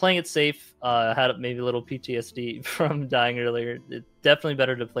you know, playing it safe, had maybe a little PTSD from dying earlier. It's definitely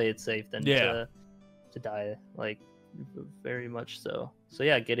better to play it safe than to die, like very much so. So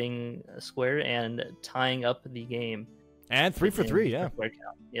yeah, getting a square and tying up the game. And 3 for 3, yeah.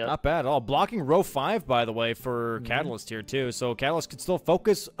 Yep. Not bad at all. Blocking row 5, by the way, for Catalyst here, too. So Catalyst could still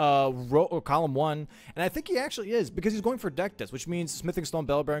focus column 1. And I think he actually is, because he's going for deck disc, which means Smithing Stone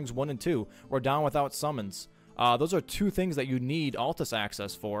Bell Bearings 1 and 2, or down without summons. Those are 2 things that you need Altus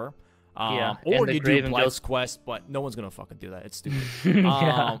access for. Or you do Blight's Quest, but no one's going to fucking do that. It's stupid.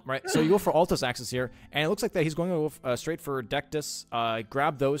 Right, so you go for Altus access here, and it looks like that he's going to go straight for deck disc,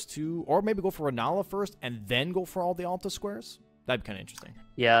 grab those 2, or maybe go for Renala first, and then go for all the Altus squares. That'd be kind of interesting.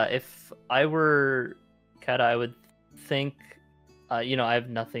 Yeah, if I were Kata, I would think, you know, I have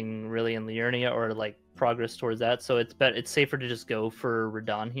nothing really in Liurnia or like progress towards that, so it's safer to just go for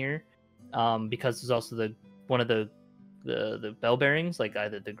Radon here, because there's also one of the bell bearings, like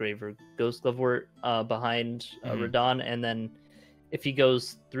either the Grave or Ghost Glovewort behind Radon, and then if he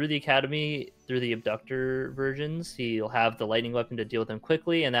goes through the Academy, through the Abductor versions, he'll have the lightning weapon to deal with them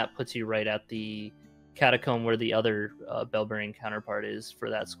quickly, and that puts you right at the Catacomb where the other bell bearing counterpart is for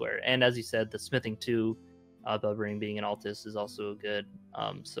that square. And as you said, the Smithing 2 bell bearing being an Altus is also good.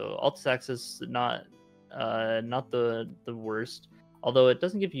 So Altus access not the worst, although it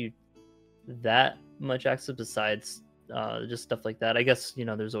doesn't give you that much access besides just stuff like that. I guess, you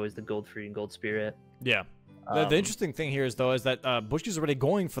know, there's always the Gold Free and Gold Spirit. Yeah. The interesting thing here is that Bushy's already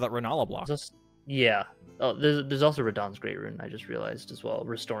going for that Renala block. Yeah. Oh, there's also Radon's Great Rune, I just realized as well,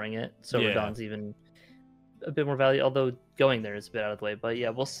 restoring it. So Radon's even a bit more value, although going there is a bit out of the way. But yeah,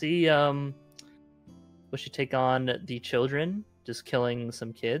 we'll see. Bushy take on the children, just killing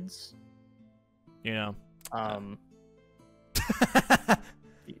some kids. You know.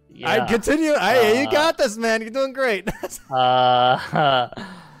 Yeah. I continue. You got this, man. You're doing great.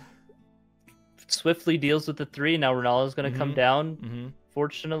 Swiftly deals with the 3. Now Renala's going to come down.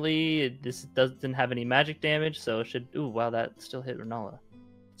 Fortunately, this doesn't have any magic damage, so it should... Ooh, wow, that still hit Renala.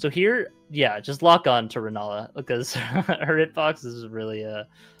 So here, yeah, just lock on to Renala, because her hitbox is really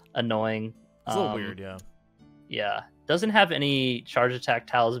annoying. It's a little weird, yeah. Yeah. Doesn't have any charge attack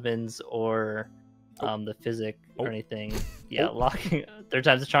talismans or the physic or anything. Yeah, locking... Third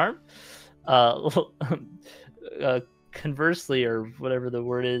time's a charm. Conversely, or whatever the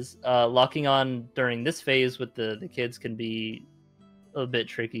word is, locking on during this phase with the kids can be a bit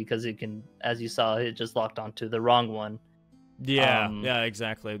tricky, because it can, as you saw, it just locked onto the wrong one. Yeah, yeah,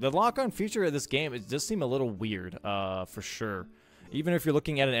 exactly. The lock-on feature of this game, it does seem a little weird, for sure. Even if you're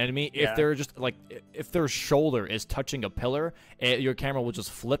looking at an enemy, if they're just like, if their shoulder is touching a pillar, your camera will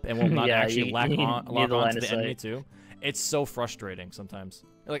just flip and will not actually lock onto the enemy too. It's so frustrating sometimes.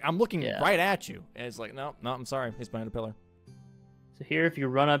 Like, I'm looking right at you, and it's like, no, I'm sorry, he's behind a pillar. So here, if you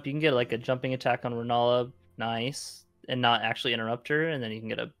run up, you can get like a jumping attack on Renala, nice, and not actually interrupt her, and then you can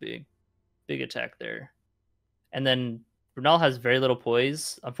get a big attack there. And then Renala has very little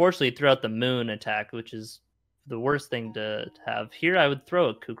poise. Unfortunately, throughout the moon attack, which is the worst thing to have. Here, I would throw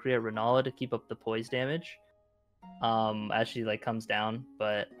a Kukri at Renala to keep up the poise damage, as she like comes down,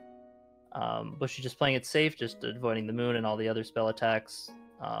 but she's just playing it safe, just avoiding the moon and all the other spell attacks.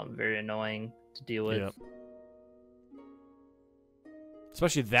 Very annoying to deal with. Yep.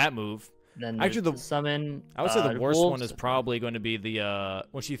 Especially that move. And then actually, the summon. I would say the worst one is probably going to be the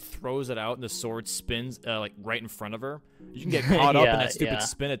when she throws it out and the sword spins like right in front of her. You can get caught up in that stupid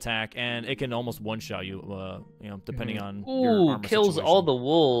spin attack, and it can almost one-shot you. You know, depending on your armor kills situation. all the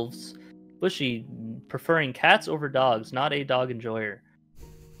wolves. Bushy preferring cats over dogs, not a dog enjoyer.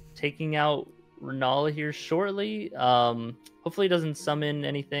 Taking out Renala here shortly. Hopefully he doesn't summon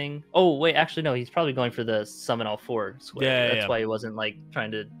anything. Oh wait, actually no, he's probably going for the summon all 4 square. That's why he wasn't like trying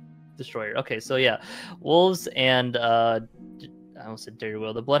to destroy her. Okay, so yeah, wolves and I almost said Dairy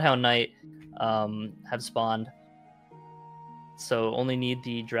Will. The Bloodhound Knight have spawned, so only need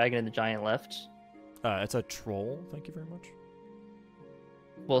the dragon and the giant left. It's a troll. Thank you very much.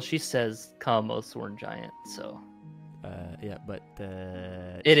 Well, she says, "Come, O Sworn Giant." So. Yeah, but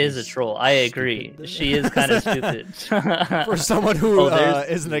it is a troll. I agree. She is kind of stupid. For someone who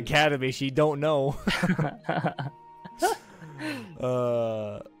is an academy, she don't know.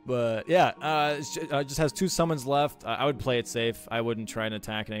 But yeah, it just has 2 summons left. I would play it safe. I wouldn't try and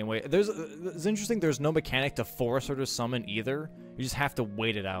attack it anyway. It's interesting. There's no mechanic to force her to summon either. You just have to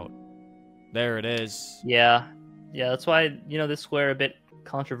wait it out. There it is. Yeah, that's why this square a bit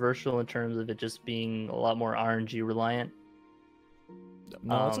controversial in terms of it just being a lot more RNG reliant.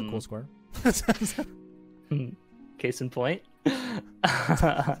 No, it's a cool square. Case in point.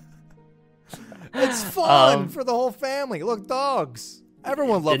 It's fun for the whole family. Look, dogs.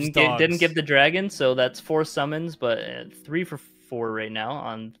 Everyone loves dogs. Didn't give the dragon, so that's 4 summons, but 3 for 4 right now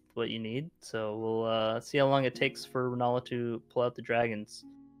on what you need. So we'll see how long it takes for Renala to pull out the dragons.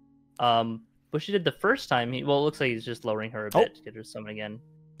 What she did the first time, it looks like he's just lowering her a bit to get her to summon again.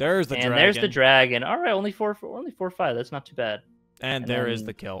 There's the dragon. And there's the dragon. All right, only 4 or 5. That's not too bad. And there is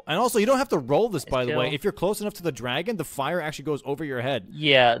the kill. And also, you don't have to roll this, by the way. If you're close enough to the dragon, the fire actually goes over your head.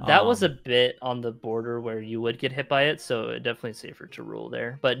 Yeah, that was a bit on the border where you would get hit by it, so definitely safer to roll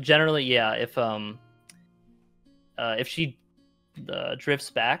there. But generally, yeah, if she drifts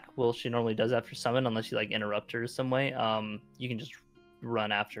back, she normally does after summon, unless you like interrupt her some way. You can just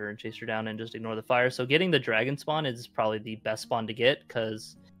run after her and chase her down and just ignore the fire. So getting the dragon spawn is probably the best spawn to get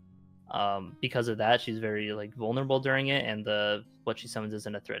because of that, she's very vulnerable during it, and what she summons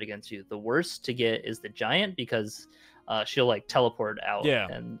isn't a threat against you. The worst to get is the giant because she'll teleport out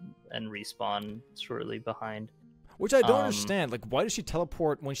and respawn shortly behind. Which I don't understand. Why does she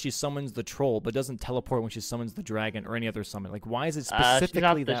teleport when she summons the troll, but doesn't teleport when she summons the dragon or any other summon? Why is it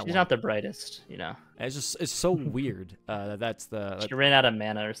specifically that one? She's not the brightest, It's so weird. She ran out of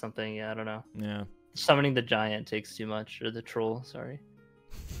mana or something. Yeah, I don't know. Yeah. Summoning the giant takes too much, or the troll. Sorry.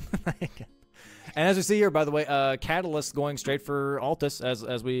 And as we see here, by the way, Catalyst going straight for Altus,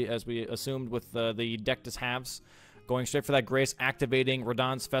 as we assumed with the Dectus halves, going straight for that Grace, activating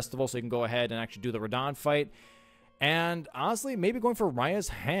Radahn's Festival, so you can go ahead and actually do the Radahn fight. And honestly, maybe going for Raya's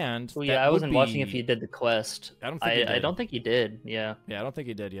Hand. Well, yeah, I wasn't watching if he did the quest. I don't think he did. I don't think he did. Yeah. Yeah, I don't think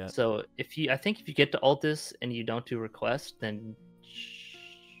he did yet. So I think if you get to Altus and you don't do request, then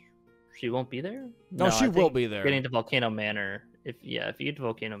she won't be there. No, she will be there. Getting to Volcano Manor. If you get to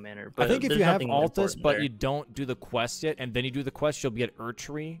Volcano Manor, but I think if you have Altus but you don't do the quest yet, and then you do the quest, you'll be at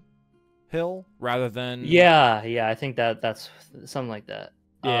Urchery Hill rather than. Yeah, I think that's something like that.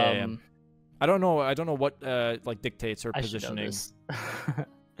 Yeah. I don't know what dictates her positioning.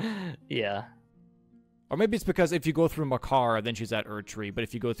 Yeah. Or maybe it's because if you go through Makar, then she's at Urchery, but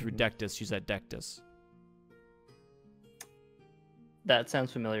if you go through Dectus, she's at Dectus. That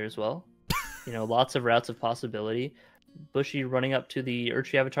sounds familiar as well. Lots of routes of possibility. Bushy running up to the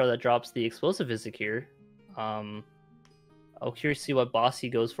Urchery avatar that drops the explosive Physic here. I'll curious to see what boss he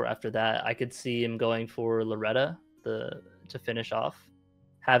goes for after that. I could see him going for Loretta to finish off.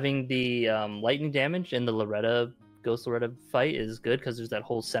 Having the lightning damage in the Ghost Loretta fight is good because there's that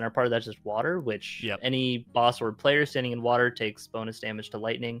whole center part that's just water, which any boss or player standing in water takes bonus damage to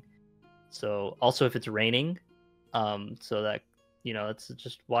lightning. So also if it's raining, so that that's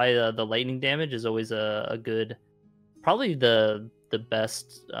just why the lightning damage is always a good. Probably the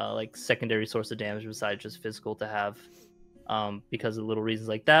best secondary source of damage besides just physical to have, because of little reasons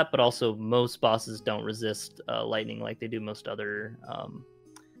like that. But also most bosses don't resist lightning like they do most other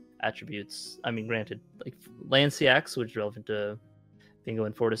attributes. I mean, granted, Lanciacs, which is relevant to Bingo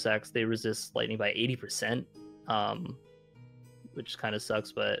and Fortisax, they resist lightning by 80%, which kind of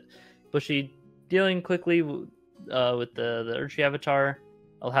sucks. But Bushy dealing quickly with the Urchery avatar.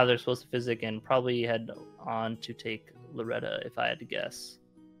 I'll have their explosive physic and probably head on to take Loretta if I had to guess.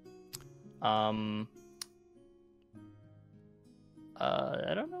 I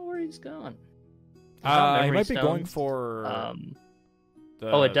don't know where he's going. He might be going for a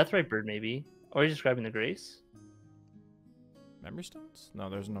Deathrite Bird maybe. Or he's just grabbing the Grace. Memory Stones? No,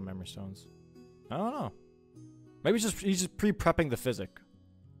 there's no Memory Stones. I don't know. Maybe he's just pre-prepping the physic.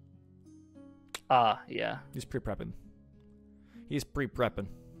 Yeah. He's pre-prepping. He's pre-prepping.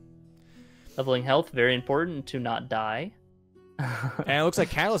 Leveling health, very important to not die. And it looks like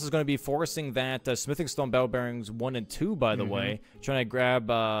Catalyst is going to be forcing that Smithing Stone Bell Bearings 1 and 2, by the way. Trying to grab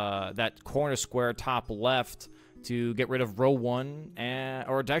that corner square top left to get rid of row 1,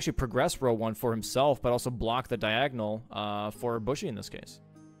 or to actually progress row 1 for himself, but also block the diagonal for Bushy in this case.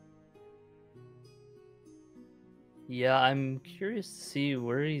 Yeah, I'm curious to see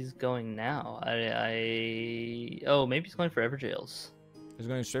where he's going now. Oh, maybe he's going for Everjails. He's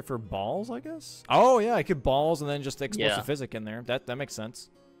going straight for balls, I guess? Oh, yeah, I could balls and then just explosive physic in there. That makes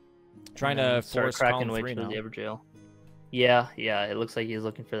sense. Trying to force column 3 now. The Everjail. Yeah, it looks like he's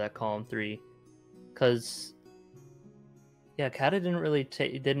looking for that column 3. Because, Kata didn't really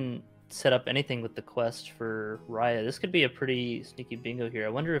didn't set up anything with the quest for Raya. This could be a pretty sneaky bingo here. I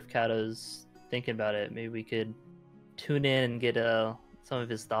wonder if Kata's thinking about it. Maybe we could tune in and get some of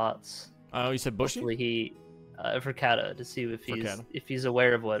his thoughts. Oh, you said Bushy? Hopefully he for Kata to see if he's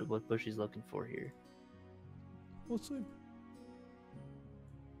aware of what Bushy's looking for here. We'll see.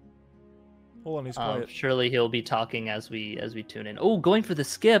 Hold on, he's quiet. Surely he'll be talking as we tune in. Oh, going for the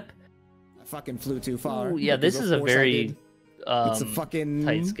skip. I fucking flew too far. Ooh, yeah, this is a very it's a fucking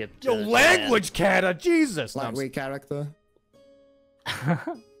tight skip. Yo, language, Kata, Jesus. Lightweight character.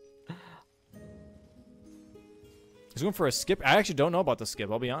 He's going for a skip. I actually don't know about the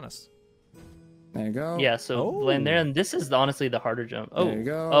skip. I'll be honest. There you go. Yeah, so land there, and this is honestly the harder jump. Oh, there you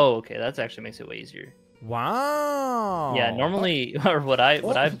go. Oh, okay, that actually makes it way easier. Wow. Yeah, normally, or what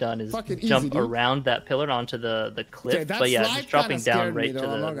I've done is jump around that pillar onto the cliff. Okay, but yeah, just dropping down right to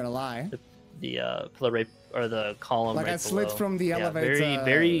I'm not gonna lie. the pillar right, or the column like right I slid below. from the elevator.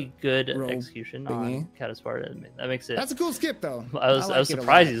 Very good execution on Kata's part. That makes it. That's a cool skip though. I was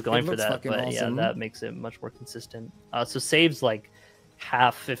surprised he was going for that, but awesome. yeah, that makes it much more consistent. So saves like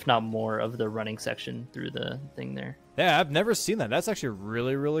half, if not more, of the running section through the thing there. Yeah, I've never seen that. That's actually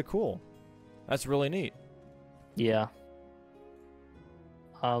really, really cool. That's really neat. Yeah.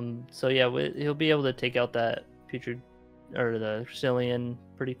 So yeah, he'll be able to take out that putrid or the Castilian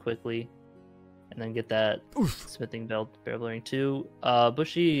pretty quickly, and then get that smithing barrel bearing too.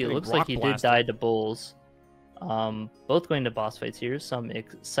 Bushy looks like he did die to bulls. Both going to boss fights here. Some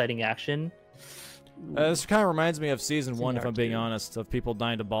exciting action. This kind of reminds me of season 1, if I'm being honest, of people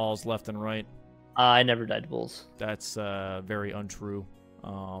dying to balls left and right. I never died to bulls. That's very untrue.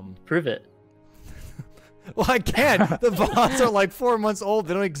 Prove it. Well, I can't. The bots are like 4 months old.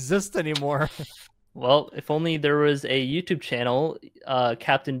 They don't exist anymore. Well, if only there was a YouTube channel,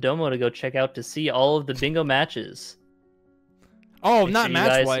 Captain Domo, to go check out to see all of the bingo matches. Oh, not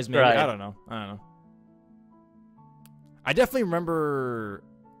match-wise, maybe. I don't know. I definitely remember...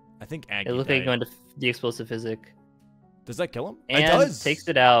 I think Aggie it looked like going to the explosive physic. Does that kill him? And it does. Takes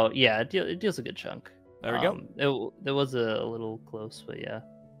it out. Yeah, it deals a good chunk. There we go. It was a little close, but yeah.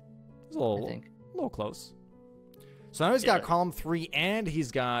 It was a little close. So now he's got column 3, and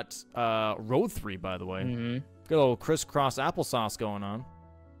he's got row 3, by the way. Mm-hmm. Good old crisscross applesauce going on.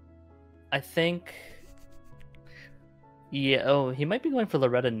 I think... Yeah, he might be going for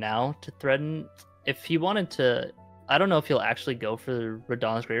Loretta now to threaten. If he wanted to... I don't know if he'll actually go for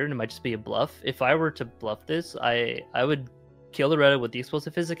Radon's Greater, and it might just be a bluff. If I were to bluff this, I would kill Loretta with the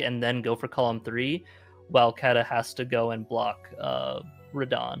explosive physic and then go for column 3, while Kata has to go and block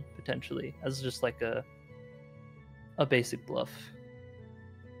Radon, potentially, as just like a basic bluff.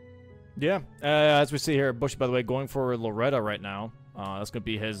 Yeah, as we see here, Bush, by the way, going for Loretta right now. That's going to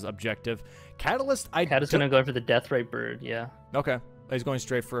be his objective. Catalyst, Kata's going to go for the Deathrite Bird, yeah. Okay. He's going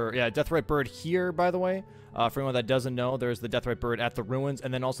straight for, Deathrite Bird here, by the way. For anyone that doesn't know, there's the Deathrite Bird at the ruins,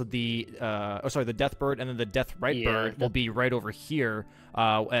 and then also the Death Bird, and then the Deathrite Bird will be right over here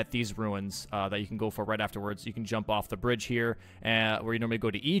at these ruins that you can go for right afterwards. You can jump off the bridge here, where you normally go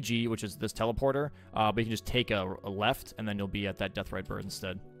to EG, which is this teleporter, but you can just take a left, and then you'll be at that Deathrite Bird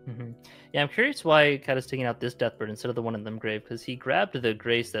instead. Mm-hmm. Yeah, I'm curious why Kata's taking out this Death Bird instead of the one in Limgrave, because he grabbed the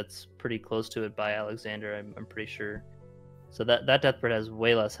Grace that's pretty close to it by Alexander, I'm pretty sure. So that Death Bird has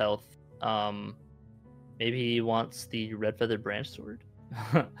way less health. Maybe he wants the Red Feathered Branch Sword.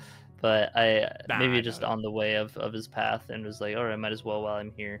 But maybe just on the way of his path and was like, alright, I might as well while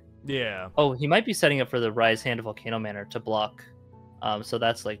I'm here. Yeah. Oh, he might be setting up for the Rise Hand of Volcano Manor to block. So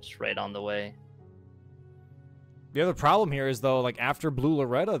that's like just right on the way. The other problem here is, though, like after Blue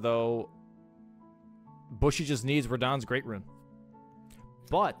Loretta, though, Bushy just needs Radon's Great Rune.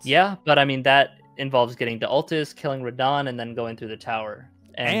 But yeah, but I mean that involves getting to Altus, killing Radon, and then going through the tower.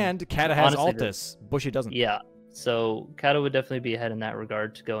 And Kata has Altus. Bushy doesn't. Yeah, so Kata would definitely be ahead in that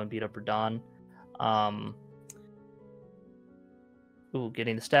regard to go and beat up Radon.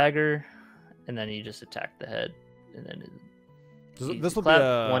 Getting the stagger, and then you just attack the head, and then this will be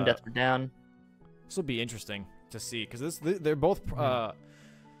one Death Bird down. This will be interesting to see, because they're both.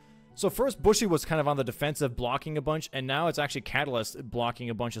 So first, Bushy was kind of on the defensive, blocking a bunch, and now it's actually Catalyst blocking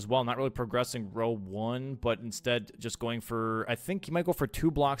a bunch as well. Not really progressing row 1, but instead just going for, I think he might go for 2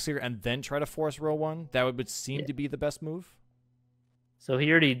 blocks here and then try to force row 1. That would seem to be the best move. So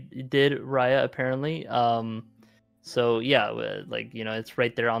he already did Raya, apparently. So yeah, like, it's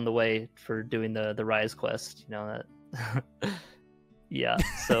right there on the way for doing the Raya's quest. That. Yeah.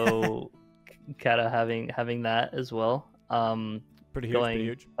 So Kata having that as well. Pretty huge,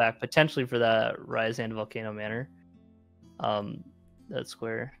 going back potentially for that Rise Hand Volcano Manor. That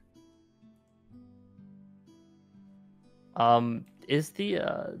square. Is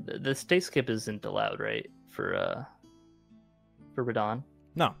the state skip isn't allowed, right? For Radon?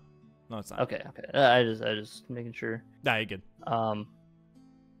 No, it's not. Okay. I just making sure. Nah, you're good.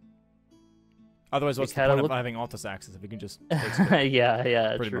 Otherwise, what's the point of having Altus access if you can just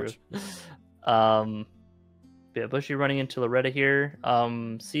yeah, pretty true. much. Yeah, Bushy running into Loretta here.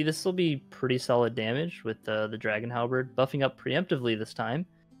 See, this will be pretty solid damage with the Dragon Halberd buffing up preemptively this time.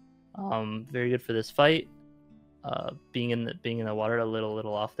 Very good for this fight. Being in the water a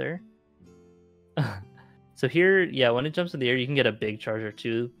little off there. So here, yeah, when it jumps in the air, you can get a big charge or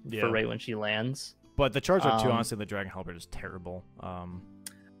two for right when she lands. But the charge or two, honestly, the Dragon Halberd is terrible.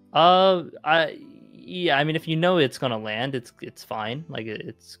 Yeah, I mean, if you know it's gonna land, it's fine. Like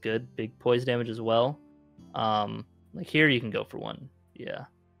it's good, big poise damage as well. Like here you can go for one. Yeah,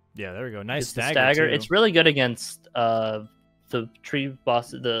 there we go. Nice stagger. It's really good against the tree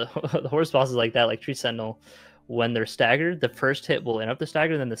boss, the horse bosses like that, like Tree Sentinel. When they're staggered, the first hit will interrupt the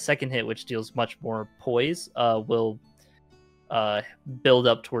stagger, then the second hit, which deals much more poise, will build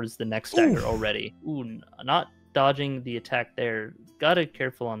up towards the next stagger already. Ooh, not dodging the attack there. Gotta be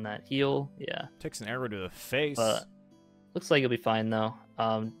careful on that heal. Yeah. Takes an arrow to the face. But looks like you'll be fine though.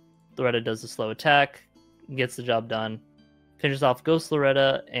 Loretta does the slow attack, gets the job done, finishes off Ghost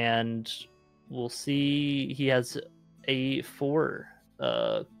Loretta, and we'll see he has a 4.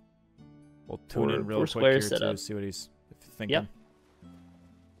 We'll tune in real quick here to see what he's thinking. Yep.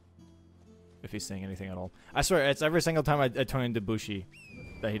 If he's saying anything at all. I swear, it's every single time I tune into Bushi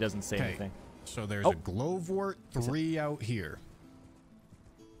that he doesn't say anything. So there's a Glowwort 3 out here.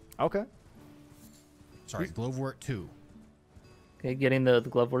 Okay. Sorry, Glowwort 2. Okay, getting the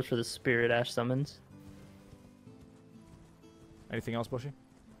Gloveworts for the Spirit Ash summons. Anything else, Bushy?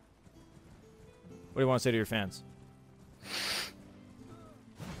 What do you want to say to your fans?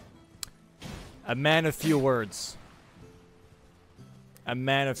 A man of few words. A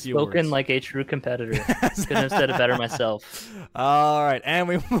man of few words. Spoken like a true competitor. Couldn't have said it better myself. All right, and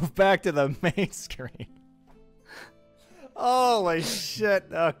we move back to the main screen. Holy shit.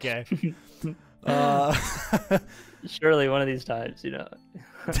 Okay. Surely one of these times, you know.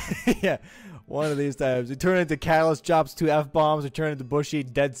 Yeah, one of these times. We turn into Catalyst, drops 2 F-bombs. We turn into Bushy,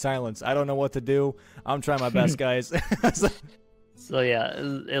 dead silence. I don't know what to do. I'm trying my best, guys. So yeah,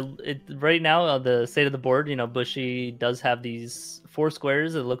 right now the state of the board, you know, Bushy does have these 4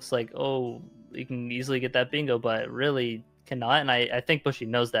 squares. It looks like, oh, you can easily get that bingo, but really cannot. And I think Bushy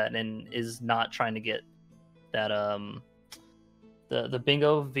knows that and is not trying to get that the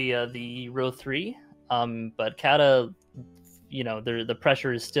bingo via the row 3. But Kata, you know, the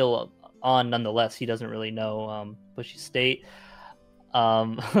pressure is still on nonetheless. He doesn't really know Bushy's state.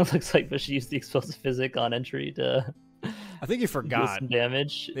 Looks like Bushy used the explosive physic on entry to. I think you forgot some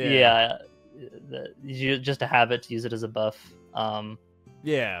damage. Yeah, just to have it to use it as a buff.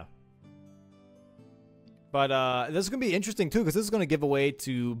 Yeah. But this is gonna be interesting too, because this is gonna give away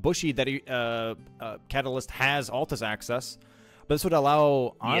to Bushy that Catalyst has Altus access, but this would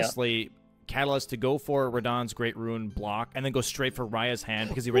allow honestly Catalyst to go for Radon's Great Rune block and then go straight for Raya's hand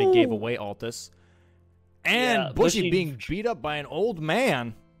because he already gave away Altus, and Bushy being beat up by an old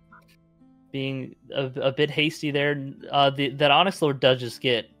man. Being a bit hasty there. That Onyx Lord does just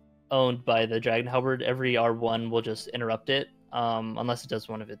get owned by the Dragon Halberd. Every R1 will just interrupt it, unless it does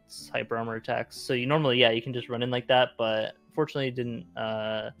one of its hyper armor attacks. So you normally, you can just run in like that, but fortunately it didn't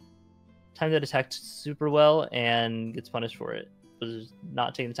time that attack super well and gets punished for it. Was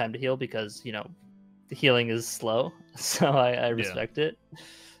not taking the time to heal because, you know, the healing is slow, so I respect it.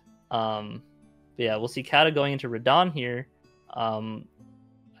 But yeah, we'll see Kata going into Radon here.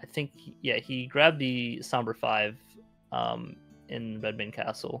 I think, he grabbed the Somber 5 in Redmane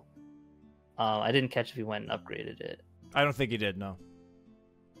Castle. I didn't catch if he went and upgraded it. I don't think he did, no.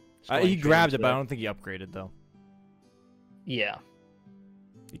 He grabbed it, but I don't think he upgraded, though. Yeah.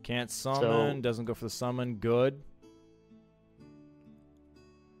 He can't summon, doesn't go for the summon, good.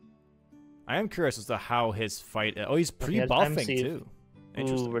 I am curious as to how his fight... Oh, he's pre-buffing, too.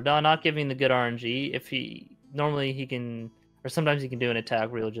 Interesting. Radon not giving the good RNG. If he... Normally he can... Or sometimes you can do an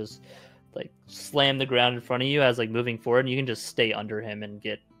attack where he'll just like slam the ground in front of you as like moving forward, and you can just stay under him and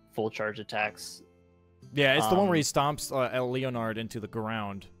get full charge attacks. Yeah, it's the one where he stomps El Leonard into the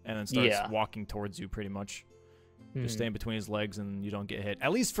ground and then starts walking towards you pretty much. Just staying between his legs and you don't get hit.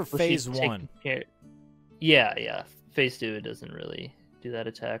 At least for phase 1. Yeah. Phase 2 it doesn't really do that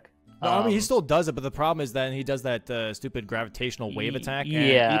attack. No, I mean, he still does it, but the problem is that he does that stupid gravitational wave attack.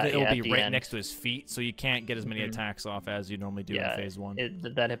 And it'll be right next to his feet, so you can't get as many attacks off as you normally do in phase 1.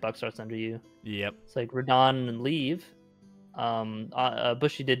 That hitbox starts under you. Yep. It's like Radon and leave.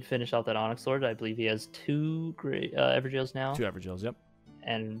 Bushy did finish off that Onyx Lord. I believe he has 2 great Everjails now. 2 Everjails, yep.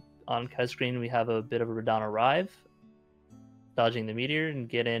 And on Kai's screen, we have a bit of a Radon arrive, dodging the meteor and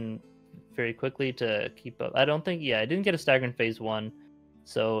get in very quickly to keep up. I didn't get a stagger in phase 1.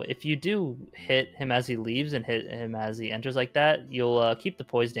 So if you do hit him as he leaves and hit him as he enters like that, you'll keep the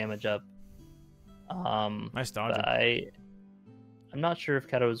poise damage up. Nice dodging. I'm not sure if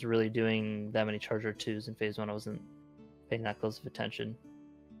Kato was really doing that many Charger 2s in phase 1. I wasn't paying that close of attention.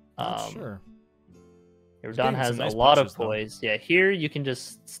 Not sure. Radon has a lot of poise. Yeah, here you can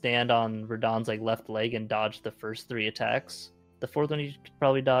just stand on Radon's like left leg and dodge the first 3 attacks. The 4th one you could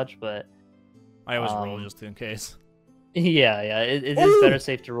probably dodge, but I always roll just in case. Yeah, it is better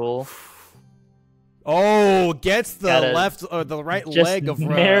safe to roll. Oh, gets the left or the right leg of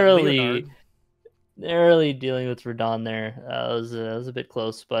narrowly dealing with Radon there. That was a bit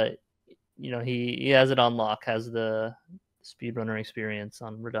close, but he has it on lock, has the speedrunner experience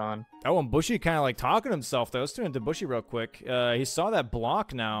on Radon. Oh, and Bushy kind of like talking to himself though. Let's tune into Bushy real quick. He saw that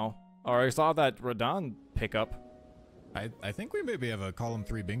block now, or he saw that Radon pickup. I think we maybe have a column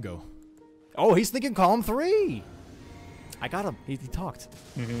 3 bingo. Oh, he's thinking column 3. I got him. He talked.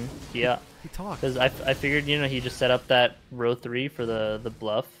 Mm-hmm. Yeah. He talked. Because I figured, he just set up that row 3 for the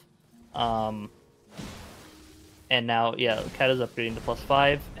bluff. And now, Cat is upgrading to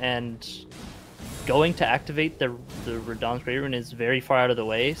 +5. And going to activate the Radon's Great Rune is very far out of the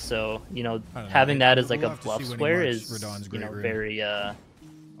way. So, having that as like a bluff square is, very...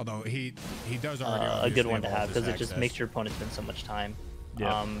 Although he does already a good one to have because it just makes your opponent spend so much time.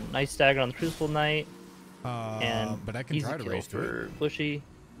 Yeah. Nice stagger on the Crucible Knight. And but I can easy try to kill race for Bushy.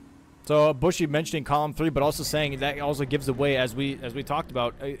 So Bushy mentioning column 3, but also saying that also gives away, as we talked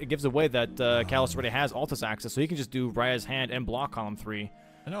about, it gives away that Callus already has Altus access, so he can just do Raya's hand and block column 3.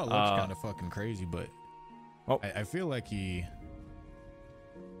 I know it looks kind of fucking crazy, but I feel like he...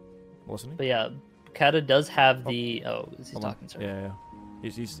 Listening? But yeah, Kata does have the... Oh, is he talking? Sorry. Yeah.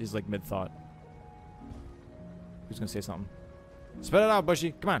 He's like mid-thought. Who's going to say something? Spit it out,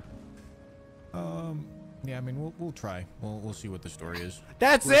 Bushy. Come on. Yeah, I mean, we'll try. We'll see what the story is.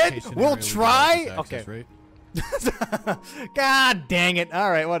 That's it? We'll try? Okay. Right? God dang it.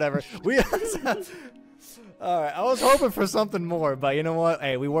 All right, whatever. All right, I was hoping for something more, but you know what?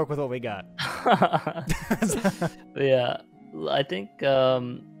 Hey, we work with what we got. Yeah, I think, I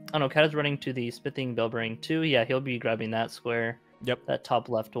don't know, Kata's running to the Spithing Bellbearing 2. Yeah, he'll be grabbing that square. Yep. That top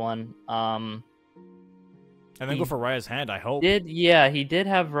left one. And then go for Raya's hand, I hope. He did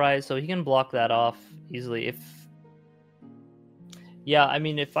have Raya, so he can block that off easily. I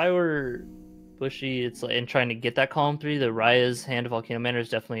mean, if I were Bushy, it's like, and trying to get that column 3, the Raya's Hand of Volcano Manor is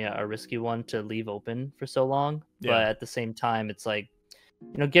definitely a risky one to leave open for so long. Yeah. But at the same time, it's like,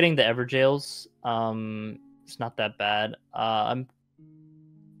 getting the Everjails, it's not that bad. I'm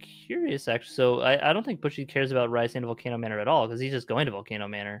curious, actually. So I don't think Bushy cares about Raya's Hand of Volcano Manor at all, because he's just going to Volcano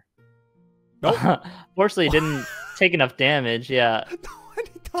Manor. Nope. Fortunately, it didn't take enough damage. Yeah.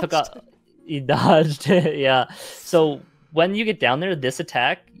 He dodged it. Yeah. So when you get down there, this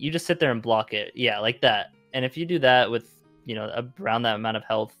attack, you just sit there and block it. Yeah, like that. And if you do that with, around that amount of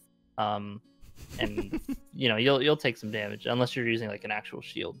health, and you'll take some damage unless you're using like an actual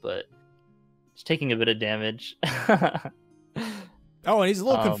shield, but it's taking a bit of damage. Oh, and he's a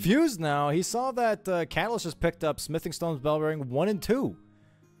little confused now. He saw that Catalyst just picked up Smithing Stone's Bellbearing 1 and 2.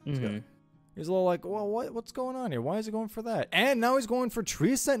 Mm-hmm. He's a little like, well, what's going on here? Why is he going for that? And now he's going for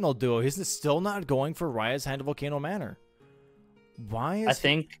Tree Sentinel Duo. He's still not going for Raya's Hand of Volcano Manor. Why is I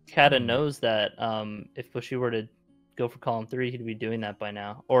think Kata knows that if Bushy were to go for column 3, he'd be doing that by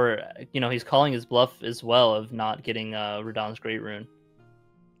now. Or, he's calling his bluff as well of not getting Radon's Great Rune.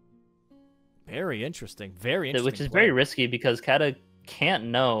 Very interesting. Very interesting. Which is very risky because Kata can't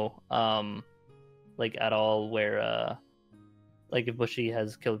know, at all where... if Bushy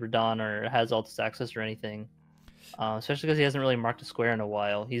has killed Radon or has Altus access or anything. Especially because he hasn't really marked a square in a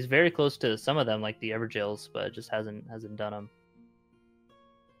while. He's very close to some of them, like the Everjails, but just hasn't done them.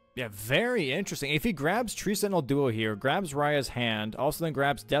 Yeah, very interesting. If he grabs Tree Sentinel Duo here, grabs Raya's hand, also then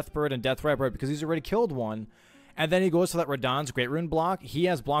grabs Deathbird and Death Rabbit because he's already killed one, and then he goes for that Radon's Great Rune block, he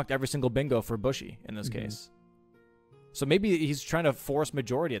has blocked every single bingo for Bushy in this case. So maybe he's trying to force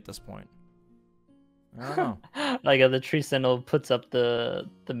majority at this point. I don't know. The Tree Sentinel puts up the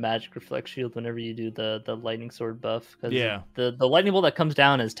magic reflect shield whenever you do the lightning sword buff. Yeah. The lightning bolt that comes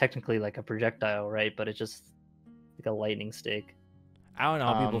down is technically like a projectile, right? But it's just like a lightning stake. I don't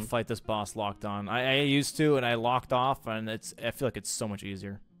know how people fight this boss locked on. I used to, and I locked off, and I feel like it's so much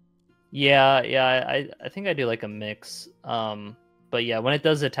easier. Yeah. I think I do like a mix. But yeah, when it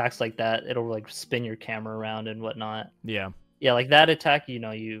does attacks like that, it'll like spin your camera around and whatnot. Yeah. Yeah, like that attack,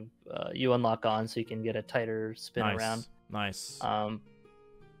 you unlock on, so you can get a tighter spin around. Nice.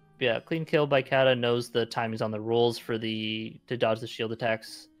 Yeah, clean kill by Kata knows the timings on the rolls for to dodge the shield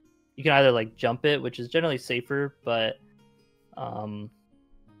attacks. You can either like jump it, which is generally safer, but can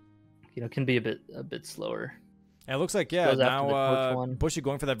be a bit slower. And it looks like now Bushy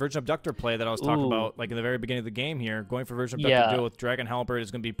going for that Virgin Abductor play that I was talking about, like in the very beginning of the game here, going for Virgin Abductor duo with Dragon Halberd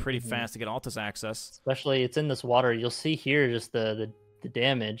is going to be pretty fast to get Altus access. Especially it's in this water. You'll see here just the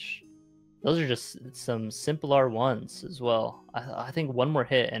damage. Those are just some simple R1s as well. I think one more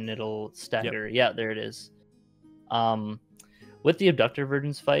hit and it'll stagger. Yep. Yeah, there it is. With the Abductor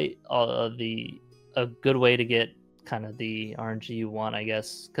Virgins fight, a good way to get kind of the RNG you want, I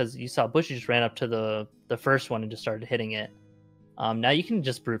guess, because you saw Bushy just ran up to the first one and just started hitting it. Now you can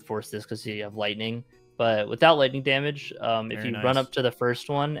just brute force this because you have lightning, but without lightning damage, if you run up to the first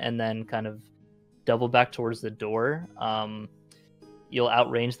one and then kind of double back towards the door, you'll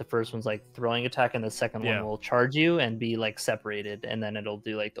outrange the first one's like throwing attack, and the second one will charge you and be like separated, and then it'll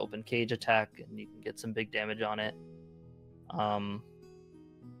do like the open cage attack, and you can get some big damage on it.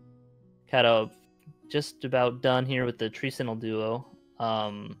 Kata just about done here with the Tree Sentinel duo.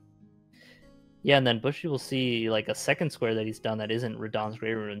 Yeah, and then Bushy will see like a second square that he's done that isn't Radahn's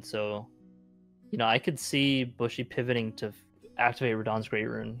Great Rune, so I could see Bushy pivoting to activate Radahn's Great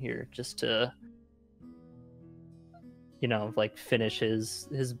Rune here just to like finish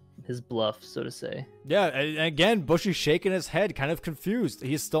his bluff, so to say. Yeah, again, Bushy's shaking his head, kind of confused.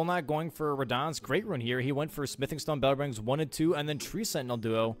 He's still not going for Radahn's Great Rune here. He went for Smithing Stone Bellbearings 1 and 2, and then Tree Sentinel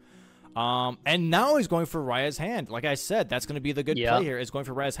duo. And now he's going for Raya's Hand. Like I said, that's going to be the good play here, is going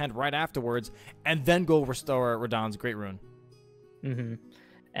for Raya's Hand right afterwards, and then go restore Radahn's Great Rune.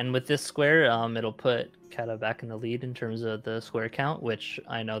 And with this square, it'll put Kata back in the lead in terms of the square count, which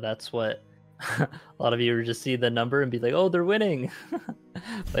I know that's what a lot of you just see the number and be like, oh, they're winning.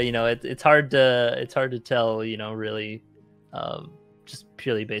 But it's hard to tell, really, just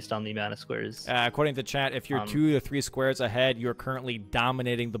purely based on the amount of squares. According to chat, if you're 2 to 3 squares ahead, you're currently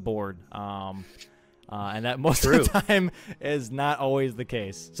dominating the board. And that most of the time is not always the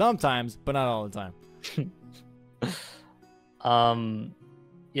case. Sometimes, but not all the time.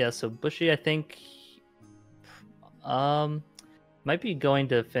 Yeah, so Bushy, I think, might be going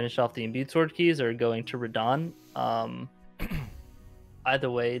to finish off the Imbued Sword Keys or going to Radahn.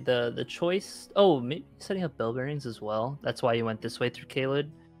 Either way, the choice... Oh, maybe setting up Bell Bearings as well. That's why you went this way through Caelid.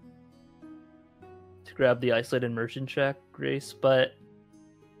 To grab the Isolated Merchant Shack Grace, but...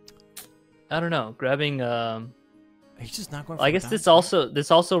 I don't know. Grabbing... He's just not going for I guess this also...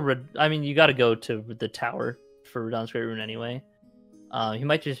 I mean, you gotta go to the tower for Radahn's Great Rune anyway. He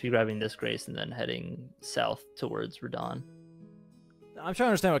might just be grabbing this Grace and then heading south towards Radahn. I'm trying to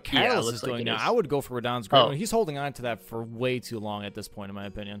understand what Catalyst is doing now. I would go for Radahn's Great Rune. He's holding on to that for way too long at this point, in my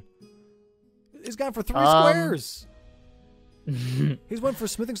opinion. He's gone for 3 squares. He's went for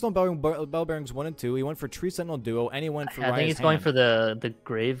Smithing Stone Bell Bearings 1 and 2. He went for Tree Sentinel duo, and he went for I think he's going for the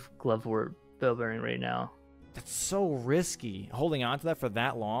Grave Glovewort Bell Bearing right now. That's so risky. Holding on to that for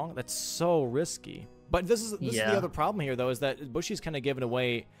that long? That's so risky. But this is the other problem here, though, is that Bushy's kind of given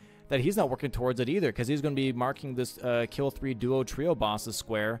away that he's not working towards it either, because he's going to be marking this kill 3 duo trio bosses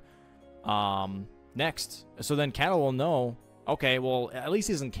square next. So then Kata will know, okay, well, at least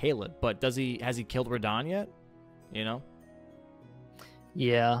he's in Caelid, but has he killed Radahn yet?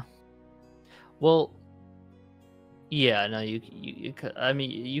 Yeah. Well, yeah, no, I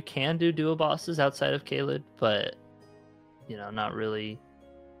mean, you can do duo bosses outside of Caelid, but not really.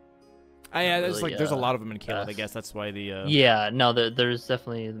 There's a lot of them in Caelid. I guess that's why the. There's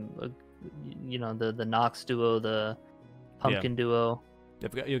definitely, the Nox duo, the Pumpkin duo.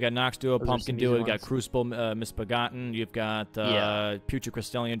 You've got Nox duo, Pumpkin duo. You've got Crucible, Misbegotten. You've got Putrid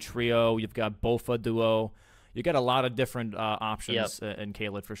Crystallian trio. You've got Bofa duo. You got a lot of different options in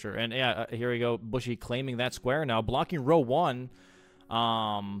Caelid for sure. And here we go. Bushy claiming that square now, blocking row 1,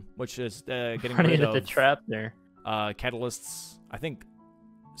 which is getting rid of the trap there. Catalyst's, I think,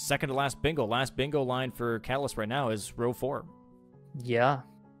 second to last bingo. Last bingo line for Catalyst right now is row 4. Yeah.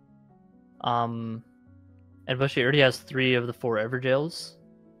 And Bushy already has 3 of the 4 Everjails.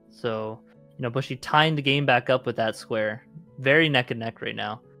 So, Bushy tying the game back up with that square. Very neck and neck right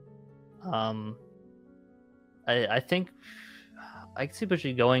now. I think I can see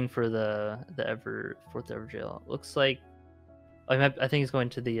Bushy going for the 4th Everjail. Looks like I think he's going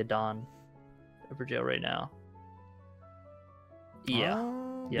to the Adon Everjail right now.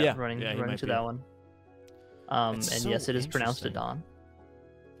 Running to that one. And so yes, it is pronounced Adon.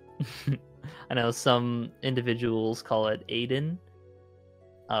 I know some individuals call it Aiden,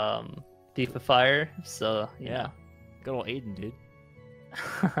 Thief of Fire. So yeah. Good old Aiden, dude.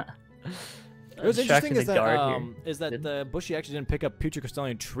 What's interesting is that the Bushy actually didn't pick up Future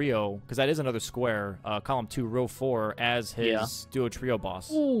Crystalline Trio, because that is another square, column 2, row 4, as his duo trio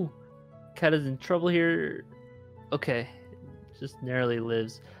boss. Ooh, Cat is in trouble here. Okay, just narrowly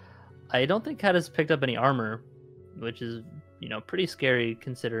lives. I don't think Cat has picked up any armor, which is, pretty scary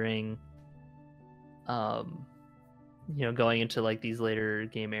considering, going into like these later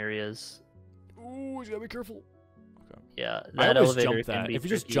game areas. Ooh, you gotta be careful. Yeah, that elevator can be if you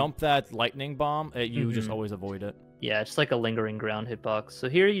just jump that lightning bomb, you just always avoid it. Yeah, it's like a lingering ground hitbox. So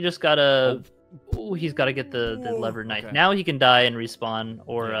here you just gotta... Oh, he's gotta get the lever knife. Okay. Now he can die and respawn,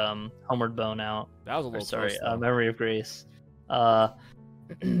 or Homeward Bone out. That was a little close, Memory of Grace. So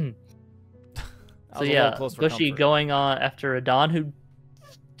yeah, Bushy going on after Adon, who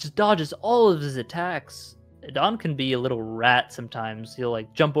just dodges all of his attacks. Adon can be a little rat sometimes. He'll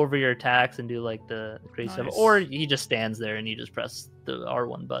like jump over your attacks and do like the crazy stuff, or he just stands there and you just press the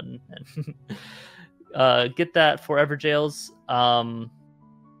R1 button and get that Forever Jails.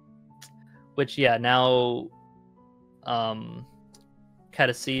 Which now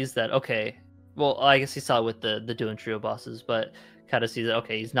Kata sees that, okay, well, I guess he saw it with the duo and trio bosses, but Kata sees that,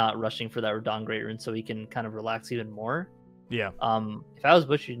 okay, he's not rushing for that Radon Great Rune, so he can kind of relax even more. Yeah. If I was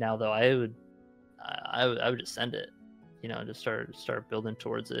Bushy now, though, I would just send it, just start building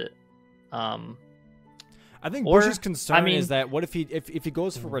towards it. I think Bushy's concern is that what if he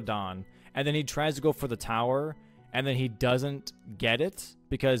goes for Radon and then he tries to go for the tower and then he doesn't get it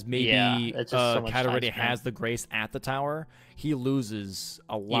because maybe Cat already has the Grace at the tower, he loses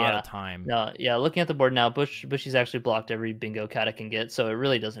a lot of time. No, looking at the board now, Bushy's actually blocked every bingo Kata can get, so it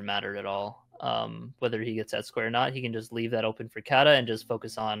really doesn't matter at all whether he gets that square or not. He can just leave that open for Kata and just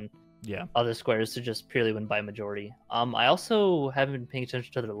focus on other squares to just purely win by majority. I also haven't been paying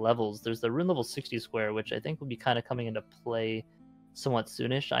attention to the levels. There's the rune level 60 square, which I think will be kind of coming into play somewhat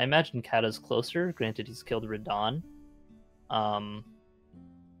soonish. I imagine Kata's closer, granted he's killed Radon.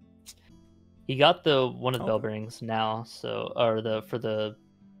 He got one of the bell bearings now, for the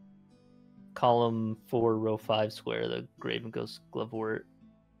column 4 row 5 square, the Graven Ghost Glovewort.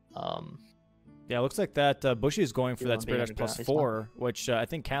 Yeah, it looks like that Bushy is going for that Spirit Dash plus 4, which I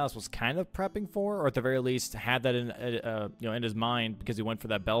think Callus was kind of prepping for, or at the very least had that in his mind because he went for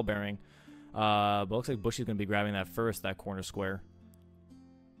that bell bearing. But it looks like Bushy's going to be grabbing that first, that corner square.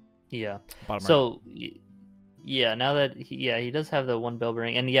 Yeah. Bottom so, right. Yeah, now that he does have the one bell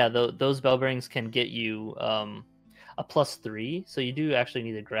bearing, and those bell bearings can get you a +3. So you do actually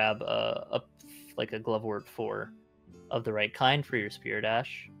need to grab a Glovewort 4 of the right kind for your Spirit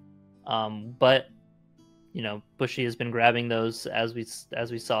Dash. But Bushy has been grabbing those as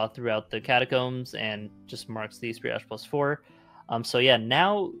we saw throughout the catacombs, and just marks the Spirit Dash +4. So yeah,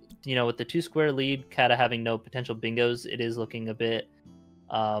 now with the 2 square lead, Kata having no potential bingos, it is looking a bit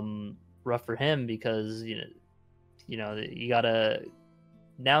rough for him because you gotta,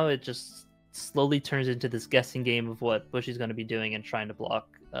 now it just slowly turns into this guessing game of what Bushy's going to be doing and trying to block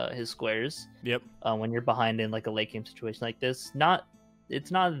his squares. Yep. When you're behind in like a late game situation like this,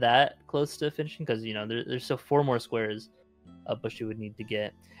 it's not that close to finishing because there's still 4 more squares Bushy would need to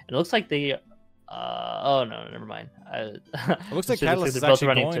get. And it looks like they oh no, never mind. It looks like Catalyst is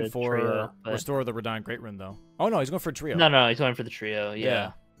actually going for trio, Restore the Radon Great Rune though. Oh no, he's going for a trio. No, he's going for the trio.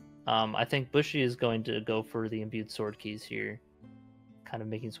 Yeah. I think Bushy is going to go for the Imbued Sword Keys here, kind of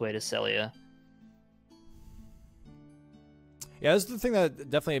making his way to Celia. Yeah, this is the thing that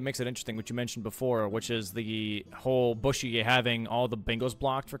definitely makes it interesting, which you mentioned before, which is the whole Bushy having all the bingos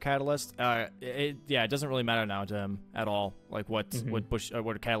blocked for Catalyst. It doesn't really matter now to him at all, like what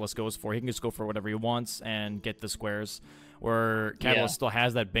Catalyst goes for. He can just go for whatever he wants and get the squares, where Catalyst still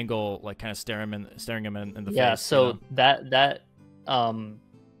has that bingo, like kind of staring him in the face. Yeah, so that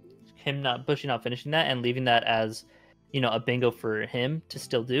Bushy not finishing that and leaving that as a bingo for him to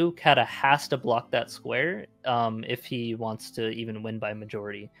still do. Kata has to block that square if he wants to even win by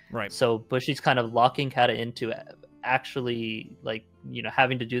majority. Right. So Bushy's kind of locking Kata into actually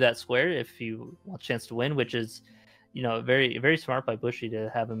having to do that square if he wants a chance to win, which is very, very smart by Bushy to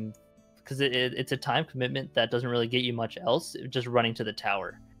have him, because it's a time commitment that doesn't really get you much else, just running to the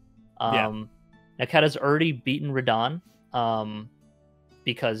tower. Now Kata's already beaten Radon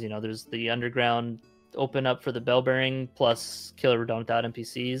because there's the underground open up for the bell bearing plus Killer Radon without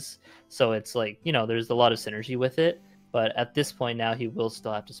NPCs, so it's like there's a lot of synergy with it. But at this point now, he will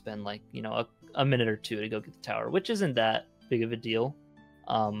still have to spend a minute or 2 to go get the tower, which isn't that big of a deal,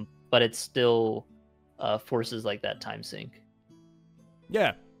 but it still forces like that time sink.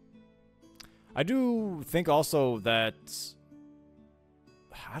 I do think also that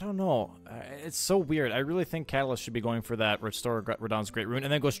I don't know. It's so weird. I really think Catalyst should be going for that Restore Radon's Great Rune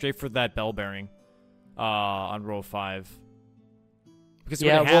and then go straight for that Bell Bearing on row 5. Because he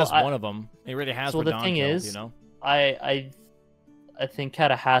already has one of them. He already has Radon the thing killed, is, you know? I think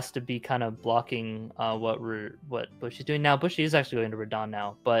Kata has to be kind of blocking what Bushy's doing now. Bushy is actually going to Radon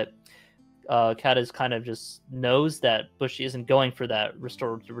now, but Kata's kind of just knows that Bushy isn't going for that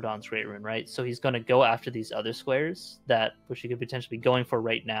Restore to Radon's Great Rune, right? So he's going to go after these other squares that Bushy could potentially be going for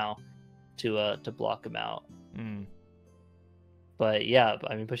right now to block him out. Mm. But yeah,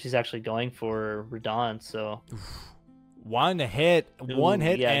 I mean, Bushy's actually going for Radon, so one hit,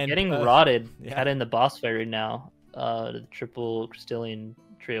 yeah, and getting rotted. yeah. Kata in the boss fight right now. The triple Crystallian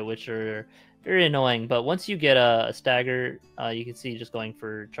trio, which are very annoying. But once you get a stagger, you can see just going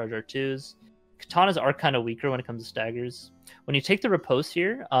for charge R2s. Katanas are kind of weaker when it comes to staggers. When you take the riposte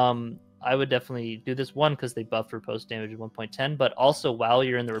here, I would definitely do this one because they buff riposte damage at 1.10, but also while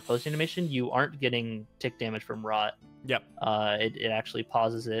you're in the riposte animation, you aren't getting tick damage from rot. Yep. It actually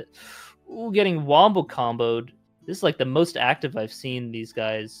pauses it. Ooh, getting wombo comboed. This is like the most active I've seen these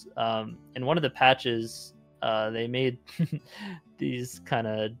guys. In one of the patches, they made these kind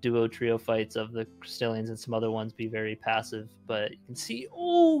of duo trio fights of the Crystallians and some other ones be very passive, but you can see,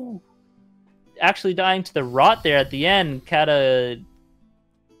 oh, actually dying to the rot there at the end. Kata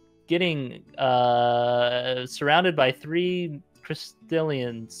getting surrounded by 3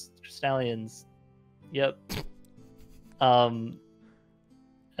 Crystallians. Yep. Trying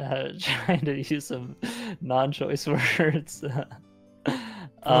to use some non-choice words. From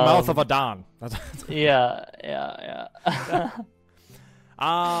the mouth of a Don. yeah.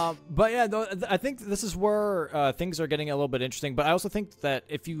 But yeah, I think this is where things are getting a little bit interesting. But I also think that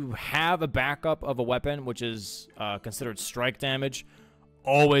if you have a backup of a weapon, which is considered strike damage,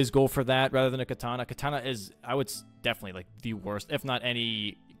 always go for that rather than a katana. Katana is, I would definitely like the worst, if not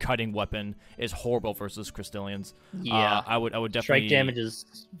any cutting weapon is horrible versus Crystallians. Yeah, I would definitely. Strike damage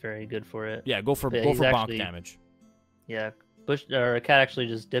is very good for it. Yeah, go for bonk damage. Yeah, Cat actually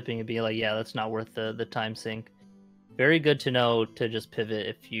just dipping and being like, yeah, that's not worth the time sink. Very good to know to just pivot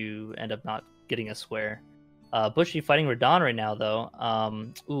if you end up not getting a square. Bushy fighting Radon right now though.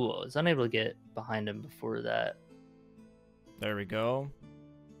 Ooh, I was unable to get behind him before that. There we go.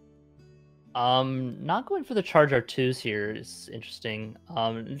 Not going for the charge R2s here is interesting.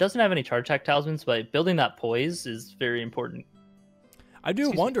 It doesn't have any charge attack talismans, but building that poise is very important. I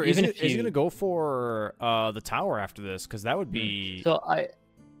do wonder, is he going to go for the tower after this? Because that would be... So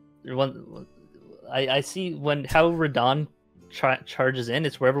I see how Radon charges in,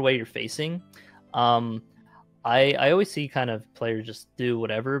 it's wherever way you're facing. I always see kind of players just do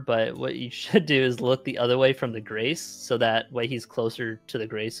whatever, but what you should do is look the other way from the Grace, so that way he's closer to the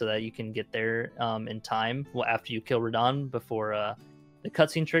Grace, so that you can get there in time after you kill Radon before the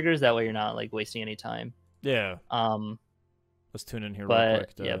cutscene triggers. That way you're not like wasting any time. Yeah. Let's tune in here real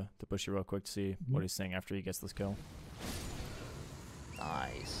quick to Bushy real quick to see what he's saying after he gets this kill.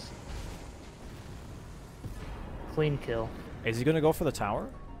 Nice. Clean kill. Is he going to go for the tower?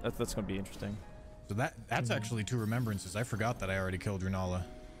 That's going to be interesting. So that's actually 2 remembrances. I forgot that I already killed Runala.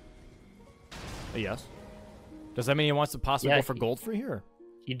 Yes. Does that mean he wants to possibly go for gold free here?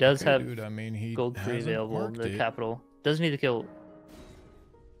 He does have he gold free available in the capital. Doesn't need to kill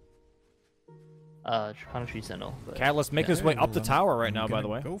Draconic Tree Sentinel. Catalyst making his way up the tower right now, by the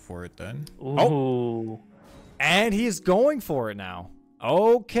way. Go for it then. Ooh. Oh! And he's going for it now.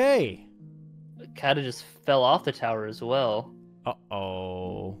 Okay. Kata just fell off the tower as well.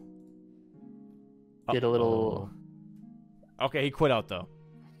 Uh-oh. Did a little... Okay, he quit out, though.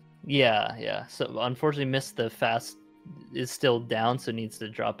 Yeah. So, unfortunately, missed the fast... Is still down, so needs to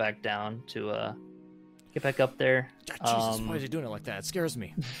drop back down to get back up there. Jesus, why is he doing it like that? It scares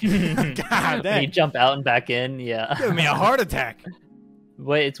me. God dang. You jump out and back in, yeah. Give me a heart attack.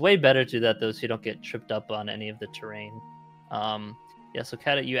 It's way better to that, though, so you don't get tripped up on any of the terrain. Yeah, so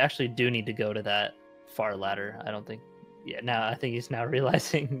Kata, you actually do need to go to that far ladder. I don't think... Yeah, now I think he's now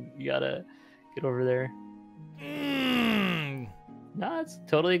realizing you gotta get over there. No, it's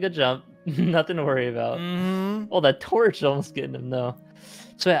totally a good jump. Nothing to worry about. Oh, that torch almost getting him, though.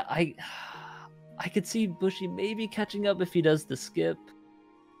 So yeah, I could see Bushy maybe catching up if he does the skip.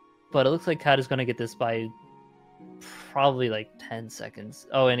 But it looks like Kata's going to get this by probably like 10 seconds.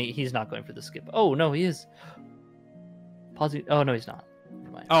 Oh, and he's not going for the skip. Oh, no, he is. Pausing. Oh, no, he's not.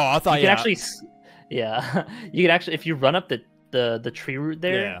 Never mind. Oh, I thought you can actually... Yeah, you can actually, if you run up the tree route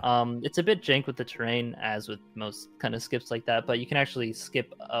there, it's a bit jank with the terrain, as with most kind of skips like that, but you can actually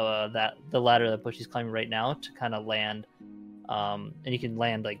skip the ladder that Bushy's climbing right now to kind of land, and you can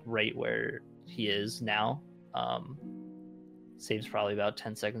land like right where he is now. saves probably about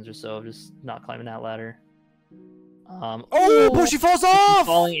 10 seconds or so of just not climbing that ladder. Oh, Bushy falls off!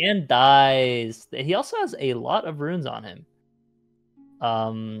 Falling and dies. He also has a lot of runes on him.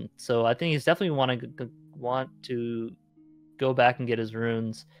 So I think he's definitely want to go back and get his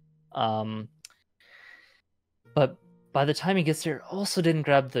runes. But by the time he gets there, also didn't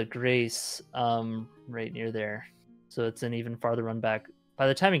grab the Grace right near there. So it's an even farther run back. By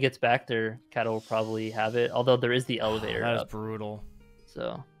the time he gets back there, Kata will probably have it. Although there is the elevator. That is up. brutal.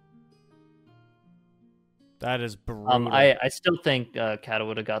 So that is brutal. I still think Kata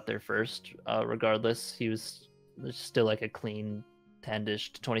would have got there first, regardless. He was still like a clean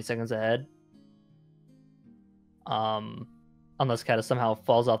 10-ish to 20 seconds ahead. Unless Kata somehow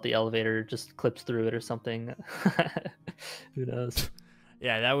falls off the elevator, just clips through it or something. Who knows?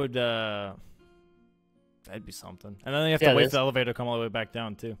 Yeah, that would that'd be something. And then you have to wait for the elevator to come all the way back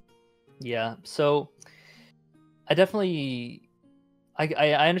down too. Yeah, so I definitely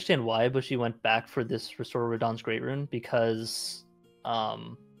I understand why Bushy went back for this Restore Radahn's Great Rune, because it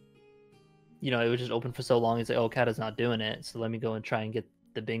was just open for so long. He's like, oh, Kata's not doing it, so let me go and try and get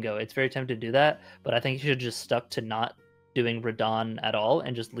the bingo. It's very tempting to do that, but I think he should have just stuck to not doing Radahn at all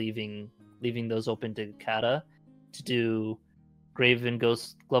and just leaving those open to Kata to do Graven,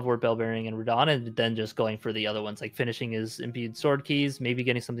 Ghost, Glovewort, Bellbearing, and Radahn, and then just going for the other ones, like finishing his imbued sword keys, maybe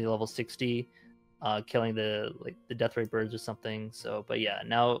getting something level 60, killing the Deathrite birds or something. So, but yeah,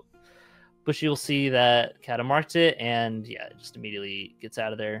 now Bushy will see that Kata marked it, and yeah, just immediately gets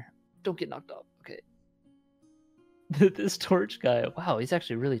out of there. Don't get knocked off. Okay. This torch guy, wow, he's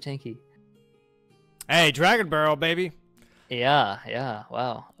actually really tanky. Hey, Dragon Barrel, baby. Yeah,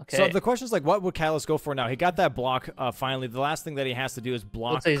 wow. Okay. So the question is, like, what would Catalyst go for now? He got that block finally. The last thing that he has to do is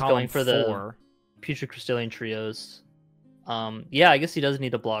block. Looks like he's column going for 4. the Putrid Crystalline Trios. Yeah, I guess he does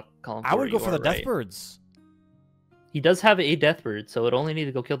need to block column 4. I would go for the right. Deathbirds. He does have a Deathbird, so it only need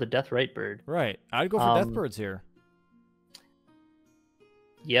to go kill the Deathrite bird. Right. I'd go for Deathbirds here.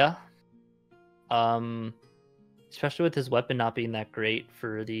 Yeah. Especially with his weapon not being that great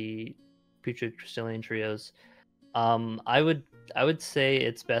for the Putrid Crystalline Trios. I would say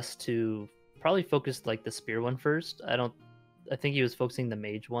it's best to probably focus like the spear one first. I think he was focusing the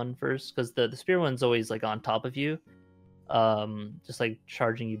mage one first, because the spear one's always like on top of you, just like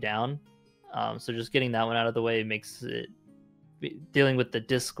charging you down. So just getting that one out of the way makes it, dealing with the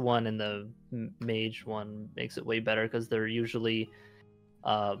disc one and the mage one makes it way better, because they're usually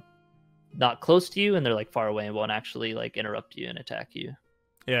not close to you and they're like far away and won't actually like interrupt you and attack you.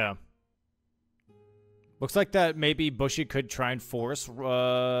 Yeah. Looks like that maybe Bushy could try and force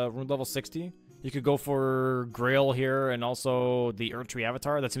rune level 60. You could go for Grail here and also the Erdtree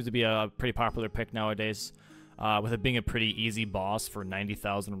Avatar. That seems to be a pretty popular pick nowadays, with it being a pretty easy boss for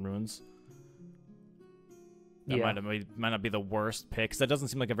 90,000 runes. That might not be the worst pick, because that doesn't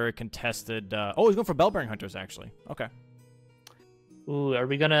seem like a very contested... Oh, he's going for Bellbearing Hunters, actually. Okay. Ooh, are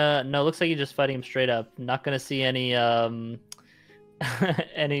we gonna... No, looks like you're just fighting him straight up. Not gonna see any...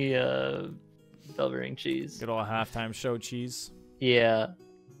 any... Bellbearing cheese. Good old halftime show cheese. Yeah.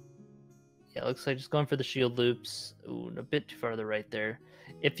 Yeah, looks like just going for the shield loops. Ooh, a bit too far to the right there.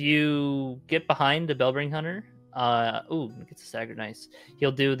 If you get behind the Bellbearing Hunter, gets a stagger, nice.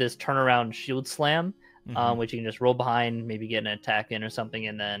 He'll do this turnaround shield slam, which you can just roll behind, maybe get an attack in or something,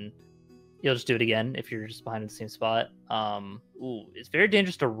 and then you'll just do it again if you're just behind in the same spot. It's very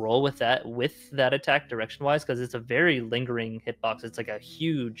dangerous to roll with that attack direction-wise, because it's a very lingering hitbox. It's like a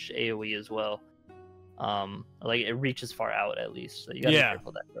huge AoE as well. Like it reaches far out at least, so you gotta be careful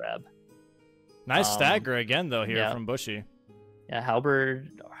of that grab. Nice stagger again though here from Bushy. Yeah,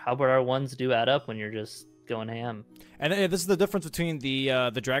 Halberd R1s do add up when you're just going ham. And this is the difference between the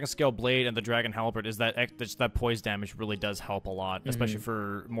Dragon Scale Blade and the Dragon Halberd, is that that poise damage really does help a lot, especially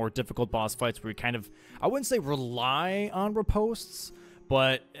for more difficult boss fights where you kind of, I wouldn't say rely on riposts,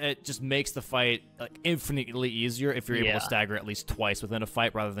 but it just makes the fight like infinitely easier if you're able to stagger at least twice within a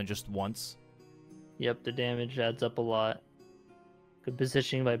fight rather than just once. Yep, the damage adds up a lot. Good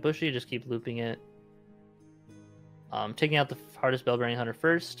positioning by Bushy, just keep looping it. Taking out the hardest Bellbearing Hunter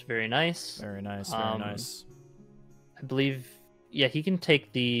first, very nice. Very nice, very nice. I believe, yeah, he can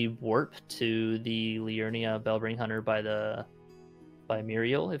take the warp to the Liurnia Bellbearing Hunter by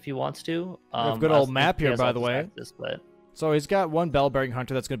Muriel if he wants to. We have a good old map here, by the way. But... So he's got one Bellbearing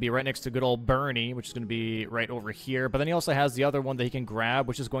Hunter that's going to be right next to good old Bernie, which is going to be right over here. But then he also has the other one that he can grab,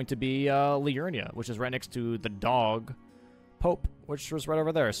 which is going to be Liurnia, which is right next to the dog Pope, which was right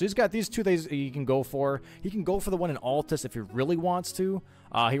over there. So he's got these two that he can go for. He can go for the one in Altus if he really wants to.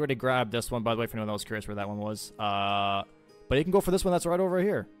 He already grabbed this one, by the way, for anyone that was curious where that one was. But he can go for this one that's right over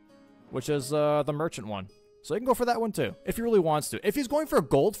here, which is the Merchant one. So you can go for that one too, if he really wants to. If he's going for a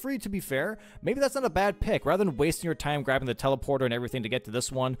gold free, to be fair, maybe that's not a bad pick. Rather than wasting your time grabbing the teleporter and everything to get to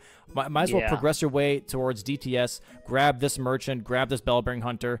this one, might as well progress your way towards DTS, grab this merchant, grab this bell-bearing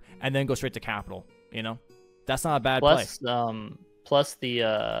hunter, and then go straight to capital. You know, that's not a bad play. Plus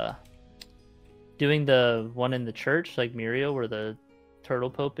the doing the one in the church, like Mirio, where the turtle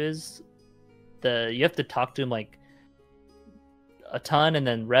pope is. You have to talk to him like a ton and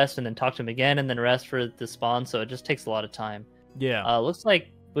then rest and then talk to him again and then rest for the spawn, so it just takes a lot of time. Yeah. Looks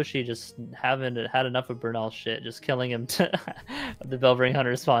like Bushy just haven't had enough of Bernal's shit, just killing him to the Bellbring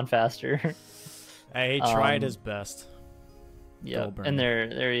Hunter spawn faster. Hey, he tried his best. Yeah, and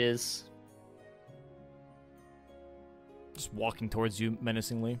there he is. Just walking towards you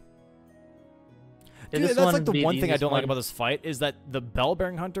menacingly. Dude, that's like the one thing I don't like about this fight is that the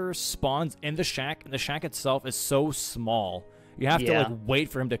bell-bearing hunter spawns in the shack, and the shack itself is so small. You have to like wait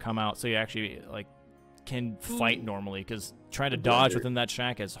for him to come out so you actually like can fight normally, because trying to dodge within that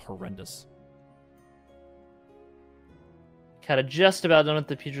shack is horrendous. Kind of just about done with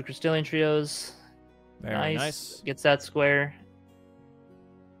the Putrid Crystalline trios. Very nice. Gets that square.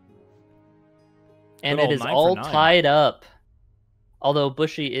 And it is all tied up. Although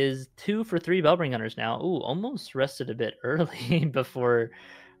Bushy is 2 for 3 Bellbring Hunters now. Ooh, almost rested a bit early before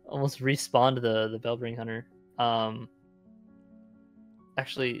almost respawned the Bellbring Hunter.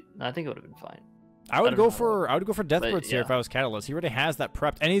 Actually, I think it would have been fine. I would go for Deathbirds here if I was Catalyst. He already has that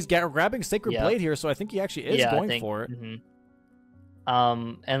prepped, and he's grabbing Sacred Blade here, so I think he actually is going for it.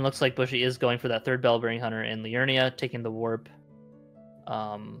 And looks like Bushy is going for that 3rd Bellbring Hunter in Liurnia, taking the warp.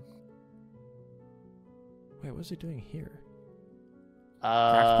 Wait, what's he doing here?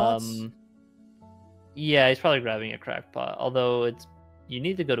 Yeah, he's probably grabbing a crackpot. Although you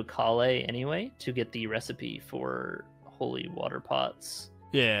need to go to Kale anyway to get the recipe for holy water pots.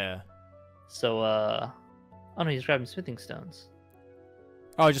 Yeah. So oh no, he's grabbing smithing stones.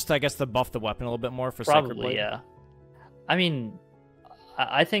 Oh, just I guess to buff the weapon a little bit more for probably Sacred Blade. Yeah. I mean,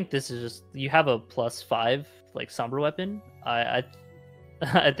 I think this is just you have a +5 like somber weapon. I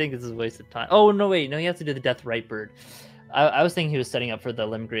think this is a waste of time. Oh no, wait, no, you have to do the Death Right Bird. I was thinking he was setting up for the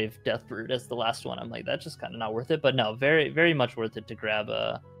Limgrave Death Bird as the last one. I'm like, that's just kind of not worth it. But no, very, very much worth it to grab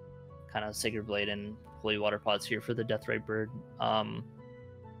a kind of Sacred Blade and Holy Water Pots here for the Death Right Bird.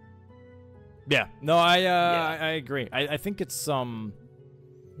 Yeah, no, I agree. I think it's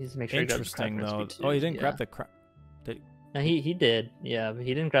needs to make sure interesting though. Oh, he didn't grab the No, he did. Yeah, but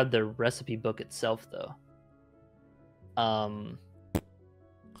he didn't grab the recipe book itself though.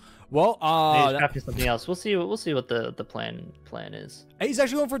 Well, he's crafting something else. We'll see what the plan is. He's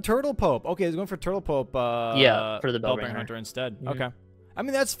actually going for Turtle Pope. Okay, he's going for Turtle Pope. For the Bellbring Hunter instead. Okay, I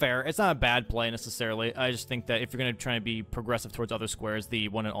mean that's fair. It's not a bad play necessarily. I just think that if you're going to try and be progressive towards other squares, the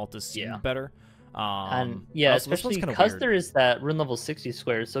one in Altus seemed better. And especially because there is that rune level 60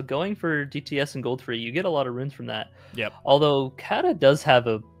 square. So going for DTS and gold free, you get a lot of runes from that. Yep. Although Kata does have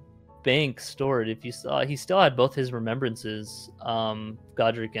a bank stored. If you saw, he still had both his remembrances,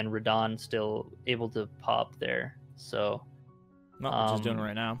 Godric and Radon, still able to pop there. So, which he's doing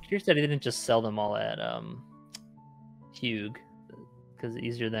right now. Curious that he didn't just sell them all at Hugh, because it's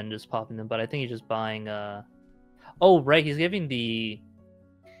easier than just popping them. But I think he's just buying. Oh right, he's giving the.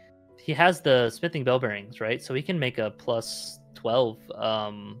 He has the smithing bell bearings, right? So he can make a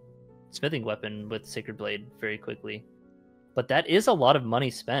 +12 smithing weapon with Sacred Blade very quickly. But that is a lot of money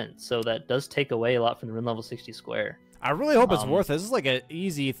spent, so that does take away a lot from the rune level 60 square. I really hope it's worth it. This is like an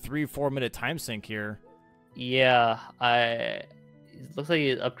easy 3-4 minute time sink here. Yeah, it looks like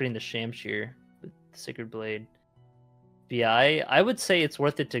he's upgrading the Shamshir with the Sacred Blade. But yeah, I would say it's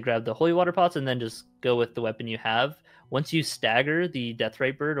worth it to grab the Holy Water Pots and then just go with the weapon you have. Once you stagger the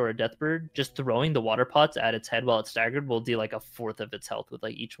Deathrite Bird or a Death Bird, just throwing the Water Pots at its head while it's staggered will do like 1/4 of its health with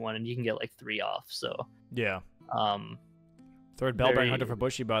like each one, and you can get like 3 off. So yeah. Third Bellbring Hunter for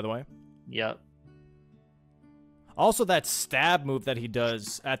Bushy, by the way. Yep. Also, that stab move that he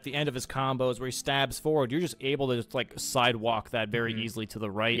does at the end of his combos where he stabs forward, you're just able to just like sidewalk that very easily to the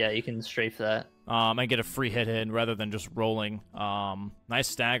right. Yeah, you can strafe that. And get a free hit in rather than just rolling. Nice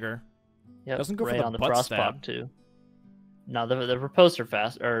stagger. Yep, doesn't go right for the on the butt frost stab. pop too. No, the riposte are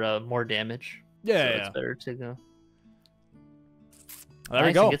fast or more damage. Yeah, so yeah. It's better to go. There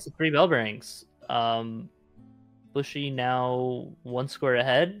we go. Gets the 3 bell bearings. Bushy now 1 square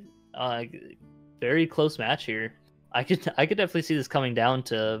ahead. Very close match here. I could definitely see this coming down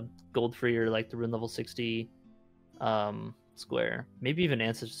to gold free or like the rune level 60 square. Maybe even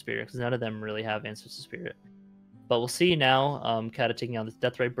Ancestor Spirit, because none of them really have Ancestor Spirit. But we'll see now. Kata taking on this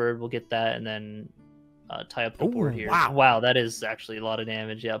Deathrite Bird. We'll get that and then tie up the board here. Wow. Wow, that is actually a lot of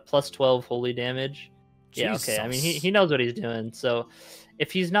damage. Yeah, +12 holy damage. Yeah, okay. I mean, he Jesus. knows what he's doing. So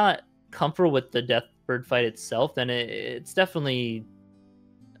if he's not comfortable with the Deathbird fight itself, then it's definitely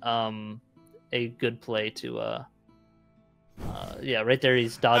a good play to yeah, right there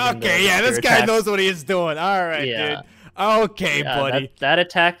he's dodging. Okay, yeah, this guy attack. knows what he's doing. All right, Yeah. dude. Okay, buddy. That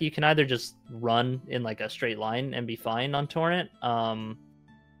attack you can either just run in like a straight line and be fine on Torrent,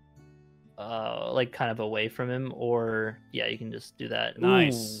 like kind of away from him, or yeah, you can just do that.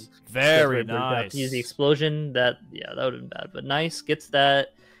 Nice. Ooh, Very Deathbird got nice. to use the explosion. That would have been bad, but nice. Gets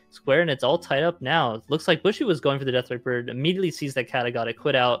that square and it's all tied up now. It looks like Bushy was going for the Deathbird Bird. Immediately sees that Kata got it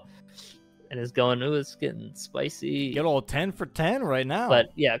quit out and is going. Ooh, it's getting spicy. Get all 10 for 10 right now.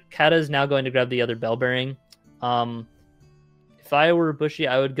 But yeah, Kata is now going to grab the other bell bearing. If I were Bushy,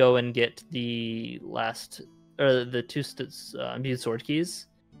 I would go and get the last or the two imbued sword keys,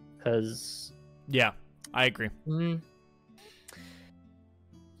 because yeah, I agree.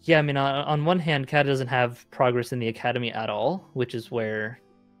 Yeah, I mean, on one hand, Kata doesn't have progress in the academy at all, which is where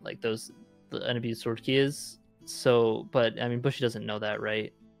like the imbued sword key is. So, but I mean, Bushy doesn't know that,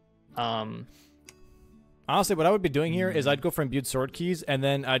 right? Honestly, what I would be doing here is I'd go for imbued sword keys, and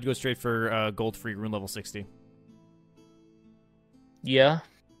then I'd go straight for gold free rune level 60. Yeah,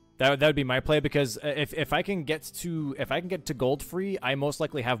 that would be my play, because if I can get to gold free, I most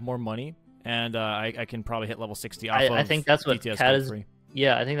likely have more money, and I can probably hit level 60 off of I think that's what DTS Kata's. free.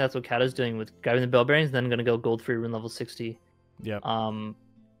 Yeah, I think that's what Kata's doing with grabbing the bell bearings, and then going to go gold free rune level 60. Yeah.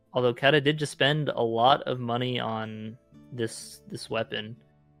 Although Kata did just spend a lot of money on this weapon,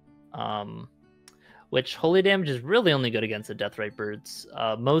 which holy damage is really only good against the Deathrite birds.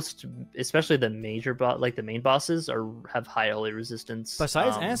 Most, especially the major like the main bosses, have high holy resistance.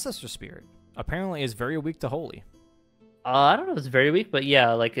 Besides Ancestor Spirit, apparently is very weak to holy. I don't know if it's very weak, but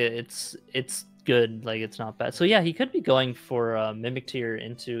yeah, like it's good. Like it's not bad. So yeah, he could be going for Mimic Tier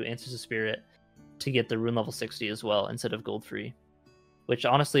into Ancestor Spirit to get the rune level 60 as well instead of gold free, which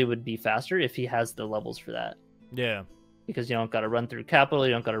honestly would be faster if he has the levels for that. Yeah. Because you don't got to run through Capital,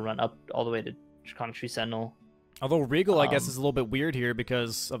 you don't got to run up all the way to Draconic Tree Sentinel. Although Regal, I guess, is a little bit weird here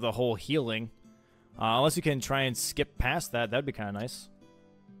because of the whole healing. Unless you can try and skip past that, that'd be kind of nice.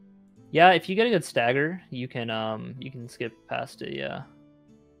 Yeah, if you get a good stagger, you can skip past it. Yeah.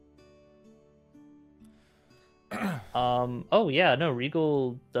 Oh yeah, no,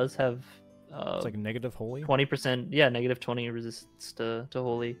 Regal does have. It's like negative holy. 20%. Yeah, negative 20 resistance to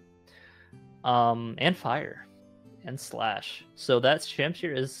holy. And fire. And slash. So that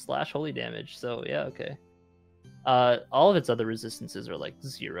Shamshir is slash holy damage. So yeah, okay. All of its other resistances are like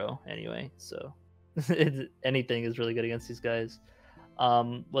 0 anyway. So anything is really good against these guys.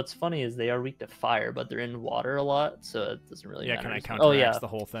 What's funny is they are weak to fire, but they're in water a lot, so it doesn't really matter. Yeah, can I counteract the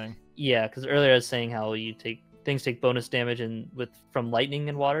whole thing? Yeah, because earlier I was saying how things take bonus damage from lightning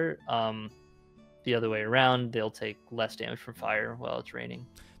and water. The other way around, they'll take less damage from fire while it's raining.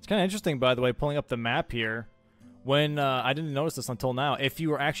 It's kind of interesting, by the way, pulling up the map here. When I didn't notice this until now, if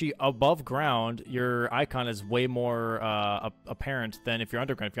you are actually above ground, your icon is way more apparent than if you're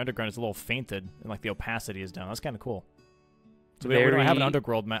underground. If you're underground, it's a little fainted, and like the opacity is down. That's kind of cool. So we don't have an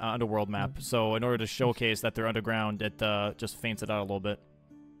underworld map, so in order to showcase that they're underground, it just faints it out a little bit.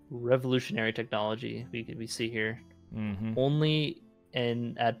 Revolutionary technology we see here. Mm-hmm. Only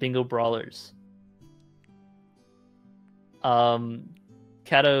at Bingo Brawlers.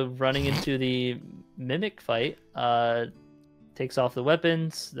 Kata running into the Mimic fight takes off the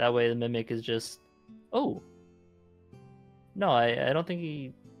weapons. That way the Mimic is just no, I don't think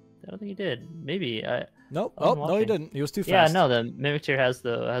he did. Maybe nope. No, he didn't. He was too fast. Yeah, no, the Mimic Tier has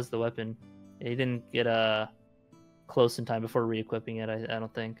the weapon. He didn't get close in time before re-equipping it, I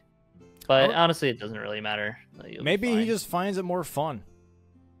don't think. But honestly, it doesn't really matter. Maybe he just finds it more fun.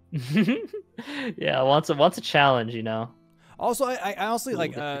 Yeah, wants a challenge, you know. Also, I honestly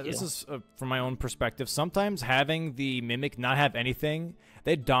like this is from my own perspective. Sometimes having the Mimic not have anything,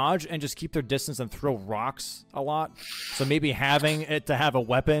 they dodge and just keep their distance and throw rocks a lot. So maybe having it to have a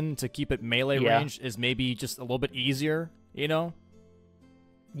weapon to keep it melee range is maybe just a little bit easier, you know?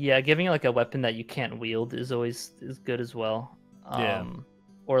 Yeah, giving it like a weapon that you can't wield is good as well. Yeah.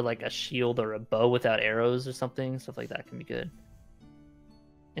 Or like a shield or a bow without arrows or something. Stuff like that can be good.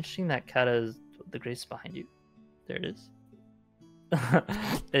 Interesting that Kata's the grace behind you. There it is.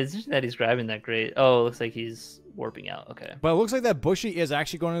 It's interesting that he's grabbing that great. Oh, it looks like he's warping out. Okay. But it looks like that Bushy is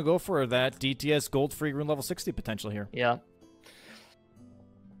actually going to go for that DTS gold free rune level 60 potential here. Yeah.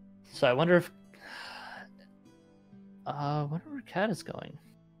 So I wonder if wonder where Cat is going.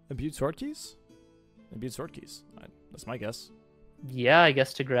 Imbued sword keys? Imbued sword keys. That's my guess. Yeah, I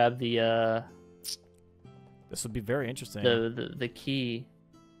guess to grab the this would be very interesting. The key.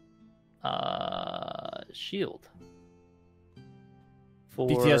 shield. For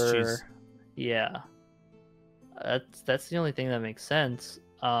DTS cheese. Yeah. That's the only thing that makes sense.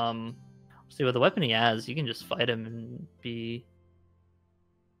 See, with the weapon he has, you can just fight him and be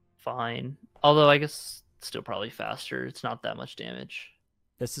fine. Although I guess still probably faster. It's not that much damage.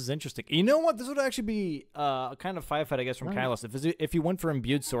 This is interesting. You know what? This would actually be a kind of firefight, I guess, from Catalyst. If he went for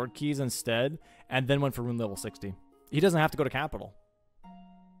imbued sword keys instead, and then went for rune level 60. He doesn't have to go to capital.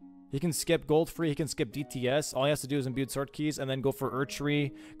 He can skip gold free. He can skip DTS. All he has to do is imbued sword keys, and then go for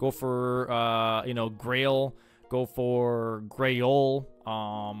Urchery, go for Grail, go for Grayol,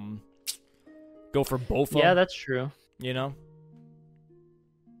 go for Bofa. Yeah, that's true. You know,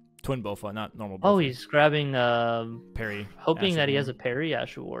 twin Bofa, not normal Bofa. Oh, he's grabbing parry. Hoping that he has a Ashur. parry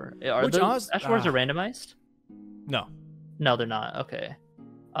Ashur. Are Which those Ashurs are randomized? No. No, they're not. Okay.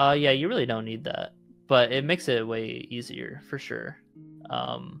 Yeah, you really don't need that, but it makes it way easier for sure.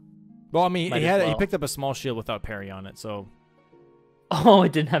 Well, I mean, he picked up a small shield without parry on it, so. Oh,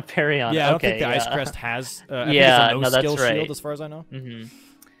 it didn't have parry on it. Yeah, I don't okay, think the Ice Crest has. I think yeah, it's a no, that's skill right. shield, as far as I know. Mm-hmm.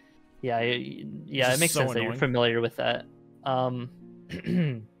 Yeah, it Just makes so sense that you're annoying. familiar with that.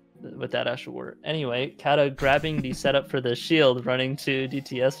 With that Ashur. Anyway, Kata grabbing the setup for the shield, running to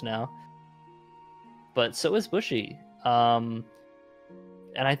DTS now. But so is Bushy. And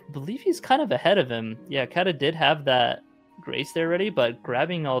I believe he's kind of ahead of him. Yeah, Kata did have that Grace there ready, but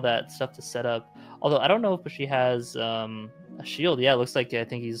grabbing all that stuff to set up. Although I don't know if Bushy has a shield. Yeah, it looks like I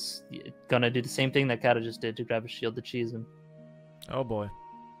think he's gonna do the same thing that Kata just did to grab a shield to cheese him. Oh boy.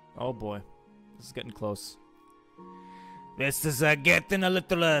 Oh boy. This is getting close. This is getting a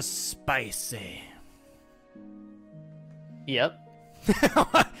little spicy. Yep.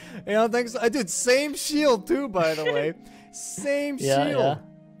 You don't think so? Dude, same shield too, by the way. Same Yeah, shield. yeah.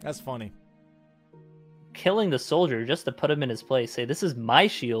 That's funny. Killing the soldier just to put him in his place. Say, this is my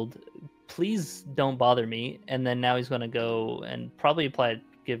shield. Please don't bother me. And then now he's going to go and probably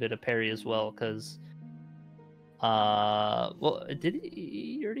give it a parry as well. Because, well, did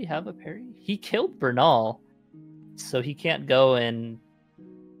he already have a parry? He killed Bernal. So he can't go and,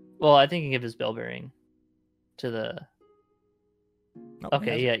 well, I think he can give his bell bearing to the, Nope,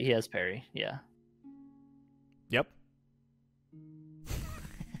 okay, yeah, he has parry. Yeah. Yep.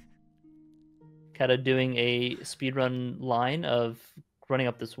 Kind of doing a speedrun line of running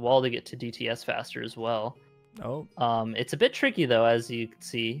up this wall to get to DTS faster as well. Oh. It's a bit tricky though, as you can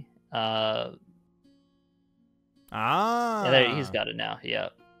see. Ah. Yeah, there, he's got it now. Yeah.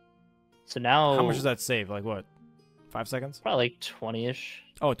 So now, How much does that save? Like what? 5 seconds? probably like 20-ish.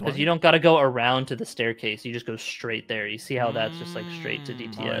 Oh, Because 20. you don't got to go around to the staircase. You just go straight there. You see how that's just like straight to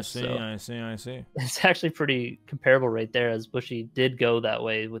DTS. I see. It's actually pretty comparable right there, as Bushy did go that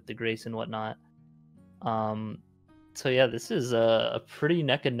way with the Grace and whatnot. So yeah, this is a pretty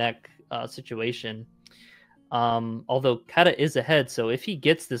neck and neck situation. Although Kata is ahead, so if he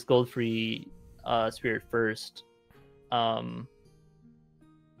gets this gold free spirit first, then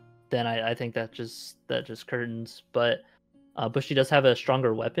I think that just curtains. But Bushy does have a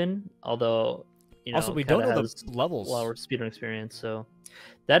stronger weapon, although Also, we Kata don't know has the levels. a lot more speedrun experience, so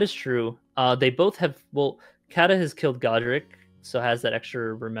that is true. They both have. Well, Kata has killed Godric, so has that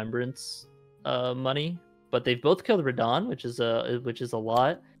extra remembrance money. But they've both killed Radon, which is a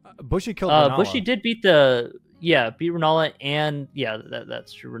lot. Bushy killed Renala. Bushy did beat beat Renala, and yeah,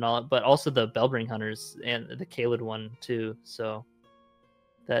 that's true, Renala, but also the Bellbring Hunters and the Kaled one too. So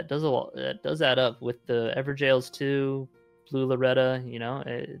that does a lot. That does add up with the Everjails too. Blue Loretta,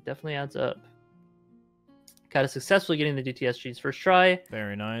 it definitely adds up. Kata successfully getting the DTS cheese first try.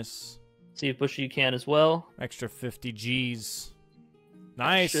 Very nice. See if Bushy can as well. Extra 50 G's.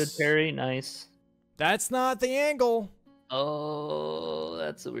 Nice. Should parry, nice. That's not the angle. Oh,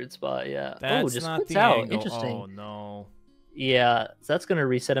 that's a weird spot. Yeah. That's just not quits the out. angle. Interesting. Oh no. Yeah, so that's gonna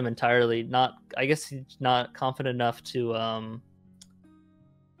reset him entirely. I guess he's not confident enough to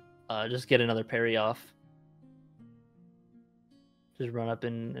just get another parry off. Just run up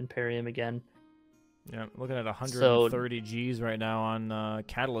and parry him again. Yeah, looking at 130 G's right now on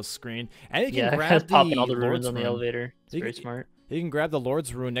Catalyst screen, and he can Yeah, grab the popping all the Lord's runes on the rune. elevator. It's He very can- smart. He can grab the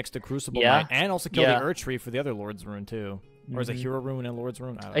Lord's rune next to Crucible Yeah. Knight, and also kill Yeah. the Urchery for the other Lord's rune too. Or is it Mhm. Hero rune and Lord's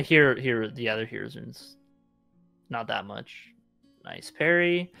rune? I don't I know. hear the other heroes runes. Not that much. Nice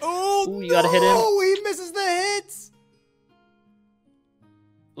parry. Oh Ooh, you gotta hit him. no! He misses the hits.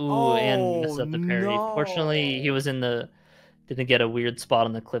 Ooh, and messed up the parry. no. Fortunately, he was didn't get a weird spot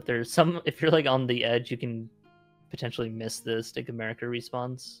on the cliff. There's if you're like on the edge, you can potentially miss the Stick of America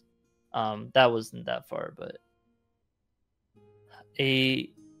respawns. That wasn't that far, but a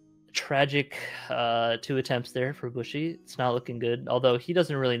tragic 2 attempts there for Bushy. It's not looking good, although he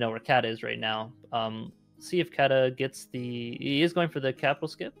doesn't really know where Cat is right now. see if Kata gets the. He is going for the capital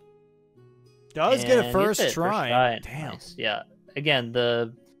skip. Does get a first try. Damn. Nice. Yeah. Again,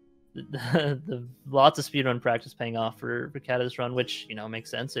 the lots of speedrun practice paying off for Kata's run, which makes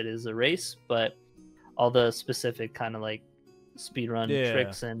sense. It is a race, but all the specific kind of like speedrun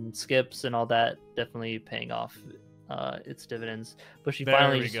tricks and skips and all that definitely paying off its dividends. Bushy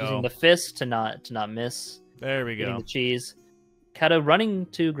finally just using the fist to not miss. There we go. The cheese. Kata running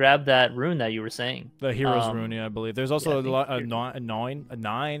to grab that rune that you were saying. The hero's rune, I believe. There's also a 9.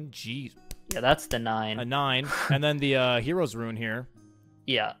 Jeez. Yeah, that's the 9. A 9, and then the hero's rune here.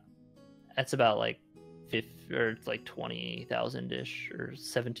 Yeah, that's about like 20,000 ish or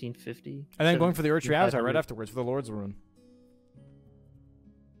 1750. And then going for the Urtri Avatar right afterwards for the Lord's rune.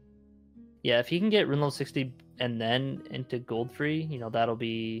 Yeah, if he can get rune level 60 and then into gold free, that'll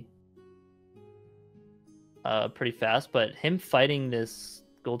be pretty fast. But him fighting this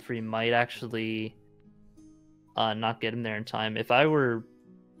gold free might actually not get him there in time. If I were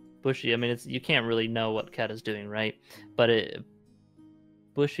Bushy, I mean, you can't really know what Kata's doing, right? But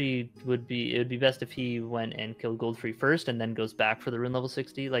Bushy it would be best if he went and killed Goldfree first and then goes back for the rune level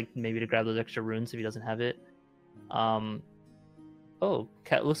 60, like maybe to grab those extra runes if he doesn't have it.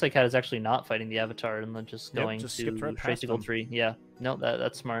 Looks like Kat is actually not fighting the Avatar and then just going to straight to Goldfree. Yeah, no,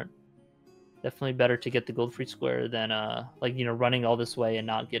 that's smart. Definitely better to get the Goldfree square than running all this way and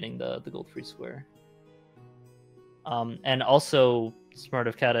not getting the Goldfree square. And also smart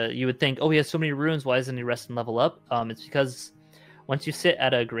of Kata, you would think, he has so many runes, why doesn't he rest and level up? It's because once you sit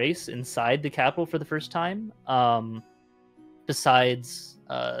at a grace inside the capital for the first time, besides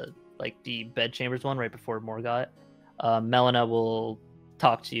like the bed chambers one right before Morgott, Melina will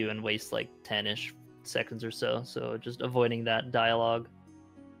talk to you and waste like 10-ish seconds or so. So just avoiding that dialogue.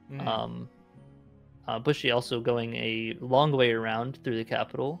 Bushy also going a long way around through the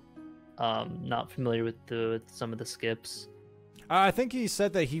capital. Not familiar with some of the skips. I think he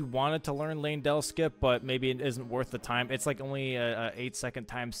said that he wanted to learn Lane Del skip, but maybe it isn't worth the time. It's like only a 8-second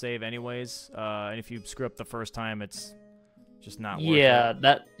time save anyways. And if you screw up the first time, it's just not worth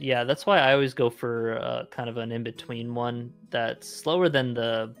it. That's why I always go for kind of an in-between one that's slower than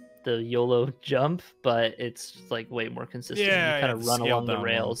the YOLO jump, but it's like way more consistent. Yeah, you kind of run along the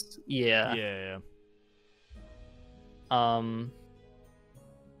rails. One. Yeah.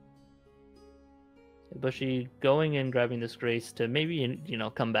 Bushy going and grabbing this grace to maybe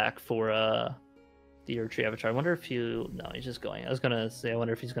come back for the Urtri Avatar. I wonder if he's just going. I was gonna say I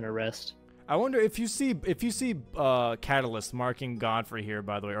wonder if he's gonna rest. I wonder if you see Catalyst marking Godfrey here,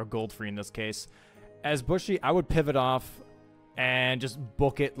 by the way, or Goldfree in this case, as Bushy, I would pivot off and just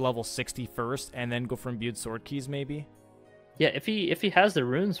book it level 60 first, and then go for imbued sword keys maybe. Yeah, if he has the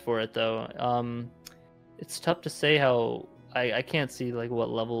runes for it though, it's tough to say how. I can't see like what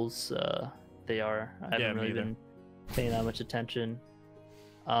levels they are. I haven't really been paying that much attention.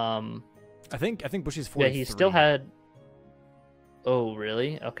 I think Bushy's 43. Yeah, he still had. Oh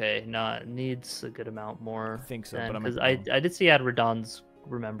really? Okay, no, it needs a good amount more. I think so, then, but because I did see had Radon's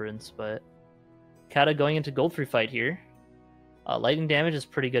Remembrance, but Kata going into Goldfree fight here. Lightning damage is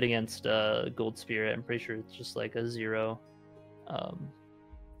pretty good against Gold Spirit. I'm pretty sure it's just like a 0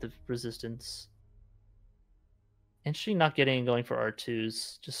 the resistance. And she not going for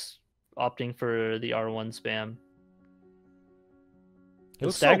R2s, just opting for the R1 spam.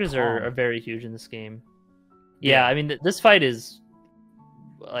 The staggers are very huge in this game. Yeah, I mean, this fight is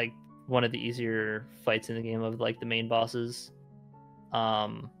like one of the easier fights in the game of like the main bosses.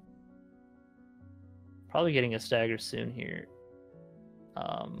 Probably getting a stagger soon here.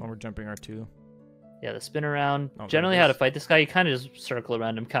 When we're jumping R2. Yeah, the spin around. Generally, how to fight this guy, you kind of just circle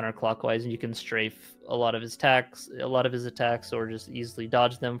around him counterclockwise, and you can strafe a lot of his attacks, or just easily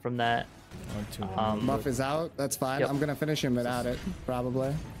dodge them from that. Buff is out. That's fine. Yep. I'm gonna finish him without it,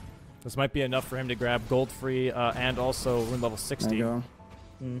 probably. This might be enough for him to grab Goldfree and also rune level 60. There you go.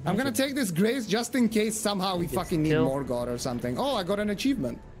 I'm gonna take this grace just in case somehow we fucking need more god or something. Oh, I got an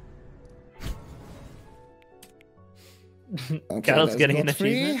achievement. Okay, Kyle's getting an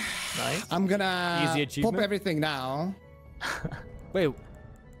achievement. Nice. I'm gonna pop everything now. Wait.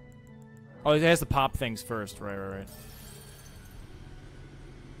 Oh, it has to pop things first. Right.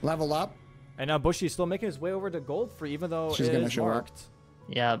 Level up. And now Bushy's still making his way over to Goldfree, even though she's it is marked.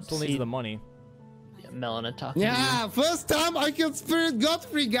 Yeah, still needs the money. Yeah, Melina talking. Yeah, first time I killed Spirit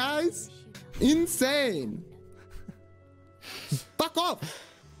Godfrey, guys. Insane. Fuck off.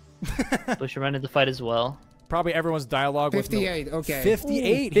 Bushy ran into the fight as well. Probably everyone's dialogue 58, was okay.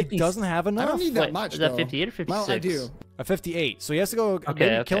 58? He doesn't have enough. I don't need that much, Is that 58 or 56? Well, I do. A 58. So he has to go,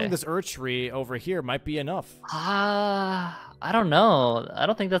 maybe killing this Urtri over here might be enough. I don't know. I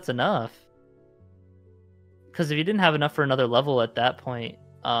don't think that's enough. Because if you didn't have enough for another level at that point,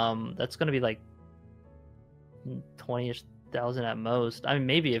 that's going to be like 20-ish thousand at most. I mean,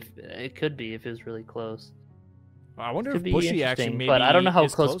 maybe if it could be if it was really close. I wonder Could if Bushy actually maybe but I don't know how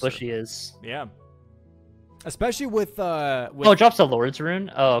is close closer. Bushy is. Yeah. Especially with Oh, it drops a Lord's Rune?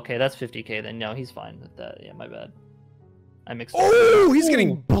 Oh, okay, that's 50k then. No, he's fine with that. Yeah, my bad. I mixed up. Oh, he's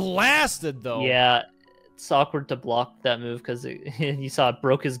getting blasted though. Yeah, it's awkward to block that move because you saw it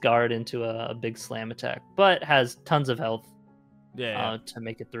broke his guard into a big slam attack, but has tons of health to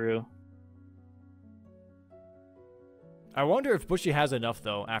make it through. I wonder if Bushy has enough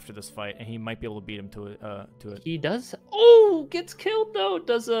though after this fight, and he might be able to beat him to it. He does. Oh, gets killed though.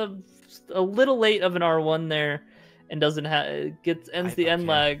 Does a little late of an R1 there, and doesn't have ends the end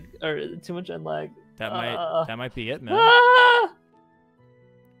lag or too much end lag. That might be it, man. Ah!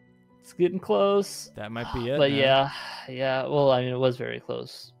 It's getting close. That might be it. But man. yeah. Well, I mean, it was very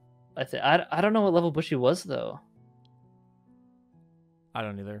close. I don't know what level Bushy was though. I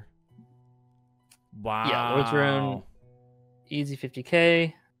don't either. Wow. Yeah, Lord's Rune, easy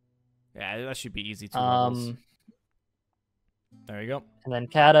 50k. Yeah, that should be easy 2 levels. There you go. And then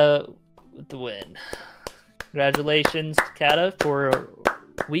Kata with the win. Congratulations, Kata, for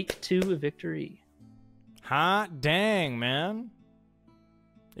week 2 victory. Hot dang, man.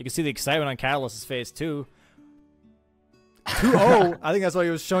 You can see the excitement on Catalyst's face, too. 2-0. I think that's what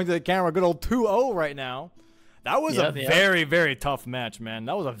he was showing to the camera. Good old 2-0 right now. That was a very, very tough match, man.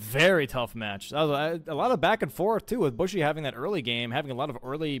 That was a very tough match. That was a lot of back and forth, too, with Bushy having that early game, having a lot of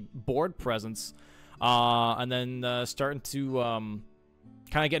early board presence, and then starting to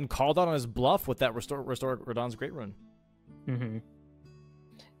kind of getting called out on his bluff with that Restore Radahn's Great Rune. Mm-hmm.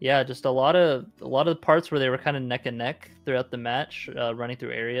 Yeah, just a lot of the parts where they were kind of neck and neck throughout the match, running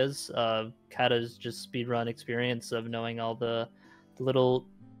through areas. Kata's just speedrun experience of knowing all the little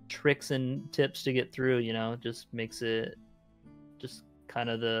tricks and tips to get through, just makes it just kind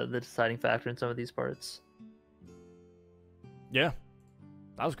of the deciding factor in some of these parts. Yeah,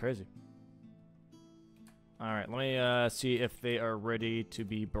 that was crazy. All right, let me see if they are ready to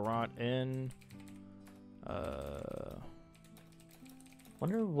be brought in.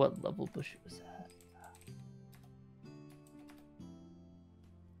 Wonder what level Bushy was at.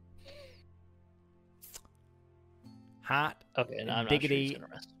 Hot. Okay, no, I'm diggity not sure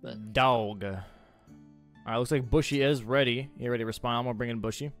he's gonna rest, dog. All right, looks like Bushy is ready. You ready to respond? I'm gonna bring in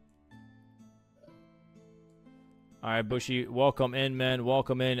Bushy. All right, Bushy, welcome in, man.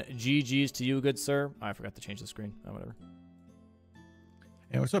 Welcome in. GG's to you, good sir. I forgot to change the screen. Oh, whatever.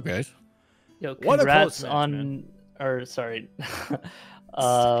 Hey, what's up, guys? Yo, What a congrats close match, on, man. or sorry,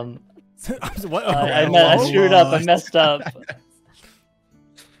 What? I screwed up. I messed up.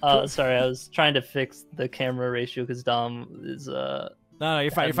 Sorry, I was trying to fix the camera ratio because Dom is No,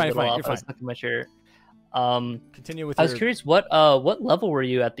 you're fine. You're fine. You're fine. You're I was fine. stuck in my chair. Continue with. I was curious, what level were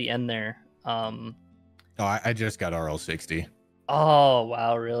you at the end there? Oh, I just got RL60. Oh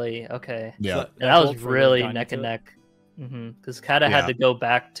wow, really? Okay. Yeah. So And that was gold for really gun neck and to it? neck. Because Kata had to go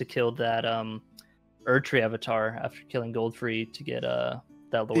back to kill that Erdtree avatar after killing Goldfree to get that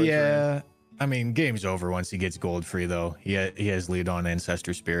Lord's Rune. Yeah. I mean, game's over once he gets gold free, though. He has lead on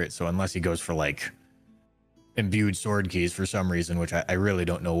Ancestor Spirit, so unless he goes for, like, imbued sword keys for some reason, which I really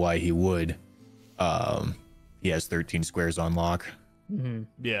don't know why he would, he has 13 squares on lock. Mm-hmm.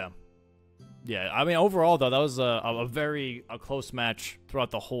 Yeah. Yeah, I mean, overall, though, that was a very close match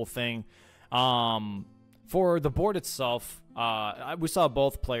throughout the whole thing. For the board itself, we saw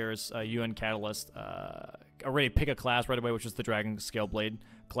both players, you and Catalyst, already pick a class right away, which was the Dragon Scale Blade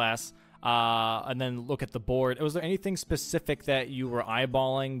class, and then look at the board. Was there anything specific that you were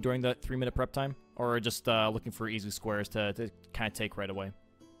eyeballing during the 3-minute prep time, or just looking for easy squares to kind of take right away?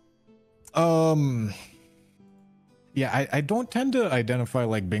 Yeah, I don't tend to identify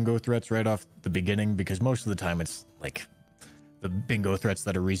like bingo threats right off the beginning because most of the time it's like the bingo threats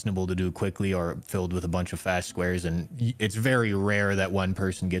that are reasonable to do quickly are filled with a bunch of fast squares, and it's very rare that one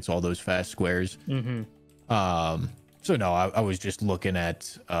person gets all those fast squares. Mm-hmm. So no, I was just looking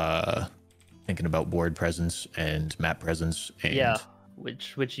at thinking about board presence and map presence. And Yeah,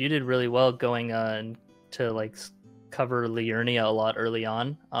 which you did really well going to like cover Liurnia a lot early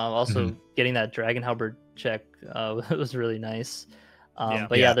on. Also getting that Dragon Halberd check was really nice.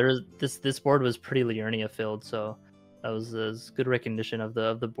 But yeah, there was this board was pretty Liurnia filled, so that was good recognition of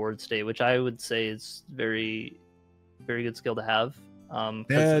the board state, which I would say is very, very good skill to have.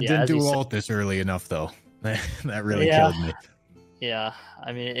 Didn't do alt this early enough though. That really killed me. Yeah,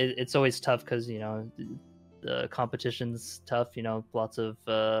 I mean it's always tough because the competition's tough. Lots of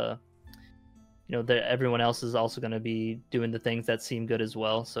everyone else is also going to be doing the things that seem good as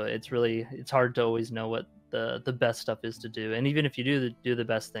well. So it's hard to always know what the best stuff is to do. And even if you do the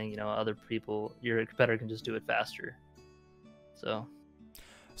best thing, other people, your competitor can just do it faster. So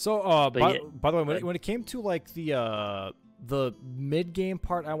by the way, when it came to like the mid game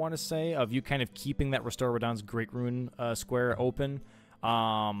part, I want to say, of you kind of keeping that Restore Radahn's Great Rune square open,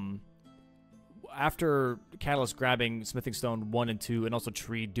 after Catalyst grabbing Smithing Stone 1 and 2 and also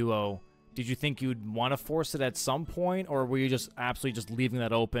Tree Duo, did you think you'd want to force it at some point, or were you just absolutely just leaving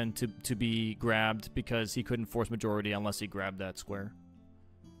that open to be grabbed because he couldn't force majority unless he grabbed that square?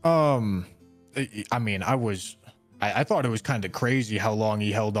 I mean, I thought it was kind of crazy how long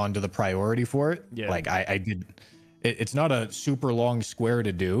he held on to the priority for it. Yeah. Like it's not a super long square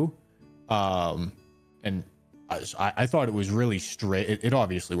to do. And I thought it was really strange. It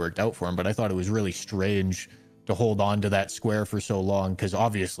obviously worked out for him, but I thought it was really strange to hold on to that square for so long, because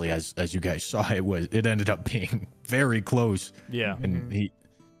obviously, as you guys saw, it ended up being very close. Yeah. And he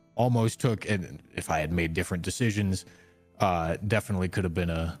almost took, and if I had made different decisions, definitely could have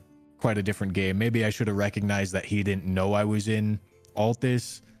been quite a different game. Maybe I should have recognized that he didn't know I was in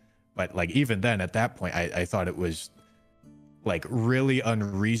Altis, but like even then at that point, I thought it was like really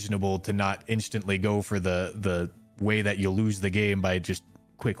unreasonable to not instantly go for the way that you lose the game by just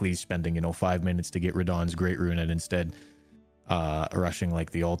quickly spending 5 minutes to get Radahn's Great Rune and instead rushing like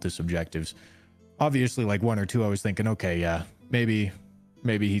the Altis objectives. Obviously, like 1 or 2, I was thinking, okay, yeah, maybe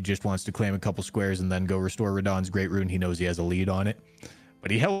he just wants to claim a couple squares and then go restore Radahn's Great Rune. He knows he has a lead on it, but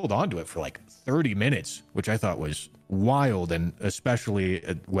he held on to it for like 30 minutes, which I thought was wild, and especially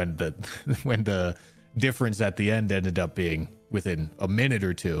when the difference at the end ended up being within a minute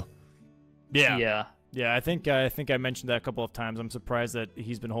or two. Yeah. Yeah, I think I mentioned that a couple of times. I'm surprised that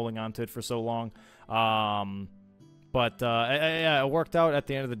he's been holding on to it for so long. But it worked out at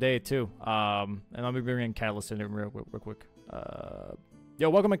the end of the day too. And let me bring in Catalyst in real quick. Yo,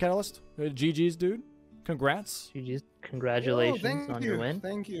 welcome to Catalyst. GG's, dude. Congrats. GG's. Congratulations on your win.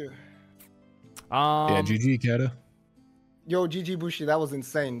 Thank you. Yeah, GG, Kata. Yo, GG Bushi, that was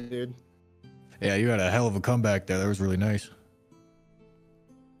insane, dude. Yeah, you had a hell of a comeback there. That was really nice.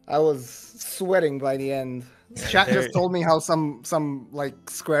 I was sweating by the end. Chat just told me how some like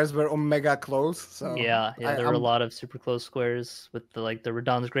squares were omega close. So yeah, there were a lot of super close squares with the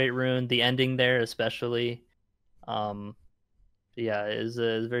Radahn's Great Rune, the ending there especially. Yeah, it was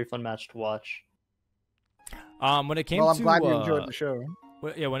a very fun match to watch. When it came I'm to glad you enjoyed the show.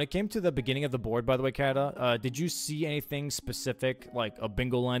 When it came to the beginning of the board, by the way, Kata, did you see anything specific, like a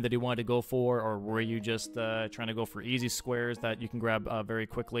bingo line that you wanted to go for, or were you just trying to go for easy squares that you can grab very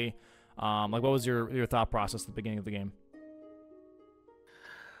quickly? Like, what was your thought process at the beginning of the game?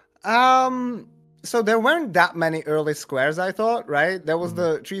 So there weren't that many early squares, I thought, right? There was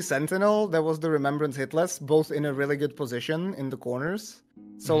the Tree Sentinel, there was the Remembrance Hitless, both in a really good position in the corners.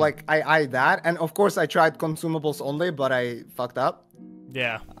 So, like, I eyed that, and of course I tried consumables only, but I fucked up.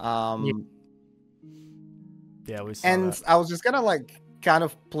 Yeah. Yeah, we saw and that. I was just gonna like kind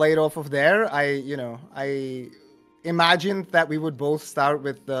of play it off of there. I imagined that we would both start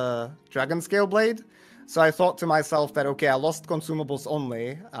with the Dragon Scale Blade. So I thought to myself that, okay, I lost consumables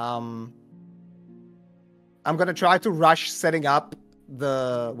only. I'm gonna try to rush setting up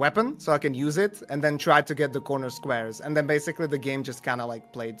the weapon so I can use it, and then try to get the corner squares. And then basically the game just kind of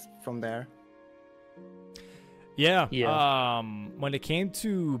like played from there. Yeah. When it came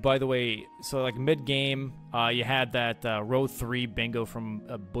to, by the way, so like mid-game, you had that row 3 bingo from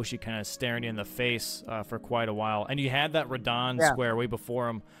Bushy kind of staring you in the face for quite a while, and you had that Radahn square way before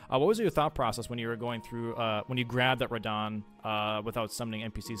him. What was your thought process when you were going through, when you grabbed that Radahn without summoning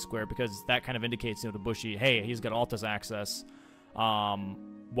NPC square? Because that kind of indicates, to Bushy, hey, he's got Altis access.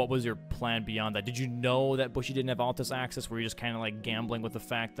 What was your plan beyond that? Did you know that Bushy didn't have Altis access? Were you just kind of like gambling with the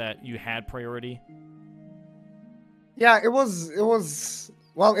fact that you had priority? Yeah, it was.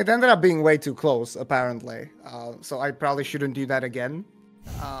 Well, it ended up being way too close, apparently. So I probably shouldn't do that again.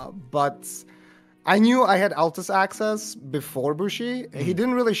 But I knew I had Altis access before Bushi. He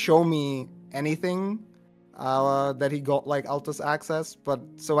didn't really show me anything that he got like Altis access. But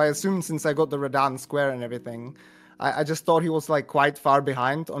so I assumed since I got the Radahn square and everything, I just thought he was like quite far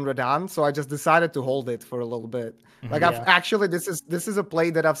behind on Radahn. So I just decided to hold it for a little bit. Like I've actually, this is a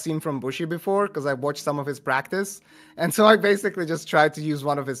play that I've seen from Bushy before because I watched some of his practice, and so I basically just tried to use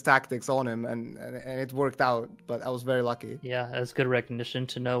one of his tactics on him, and it worked out. But I was very lucky. Yeah, that's good recognition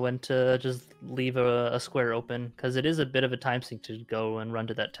to know when to just leave a square open, because it is a bit of a time sink to go and run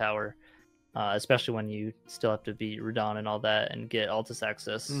to that tower, especially when you still have to beat Radahn and all that and get Altis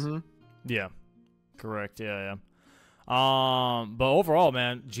access. Yeah, correct. Yeah. But overall,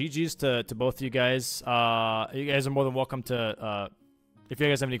 man, GG's to both of you guys. You guys are more than welcome to If you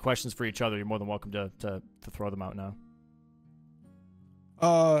guys have any questions for each other, you're more than welcome to throw them out now.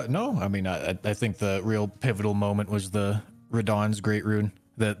 No. I mean, I think the real pivotal moment was the Radahn's Great Rune.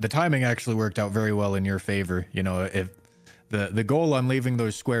 The timing actually worked out very well in your favor. You know, if the goal on leaving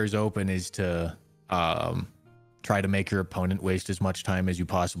those squares open is to try to make your opponent waste as much time as you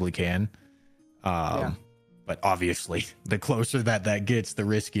possibly can. But obviously, the closer that gets, the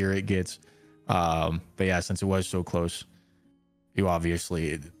riskier it gets. But yeah, since it was so close, you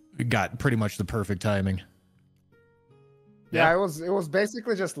obviously got pretty much the perfect timing. Yeah, it was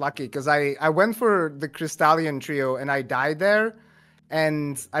basically just lucky because I went for the Crystallian trio and I died there,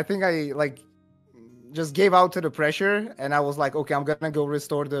 and I think I like just gave out to the pressure, and I was like, okay, I'm gonna go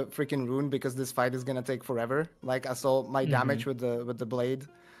restore the freaking rune because this fight is gonna take forever. Like I saw my damage with the blade,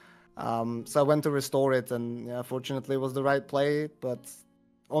 so I went to restore it, and yeah, fortunately it was the right play. But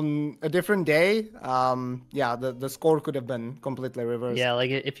on a different day, yeah, the score could have been completely reversed. Yeah,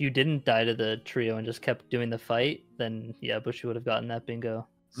 like if you didn't die to the trio and just kept doing the fight, then yeah, Bushy would have gotten that bingo.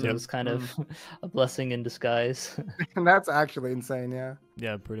 So it was kind of a blessing in disguise. And that's actually insane. Yeah.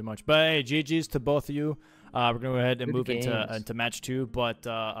 Yeah, pretty much. But hey, GG's to both of you. We're gonna go ahead and Good move games. into match 2. But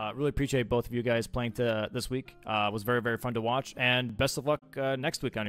really appreciate both of you guys playing this week. It was very, very fun to watch, and best of luck next week on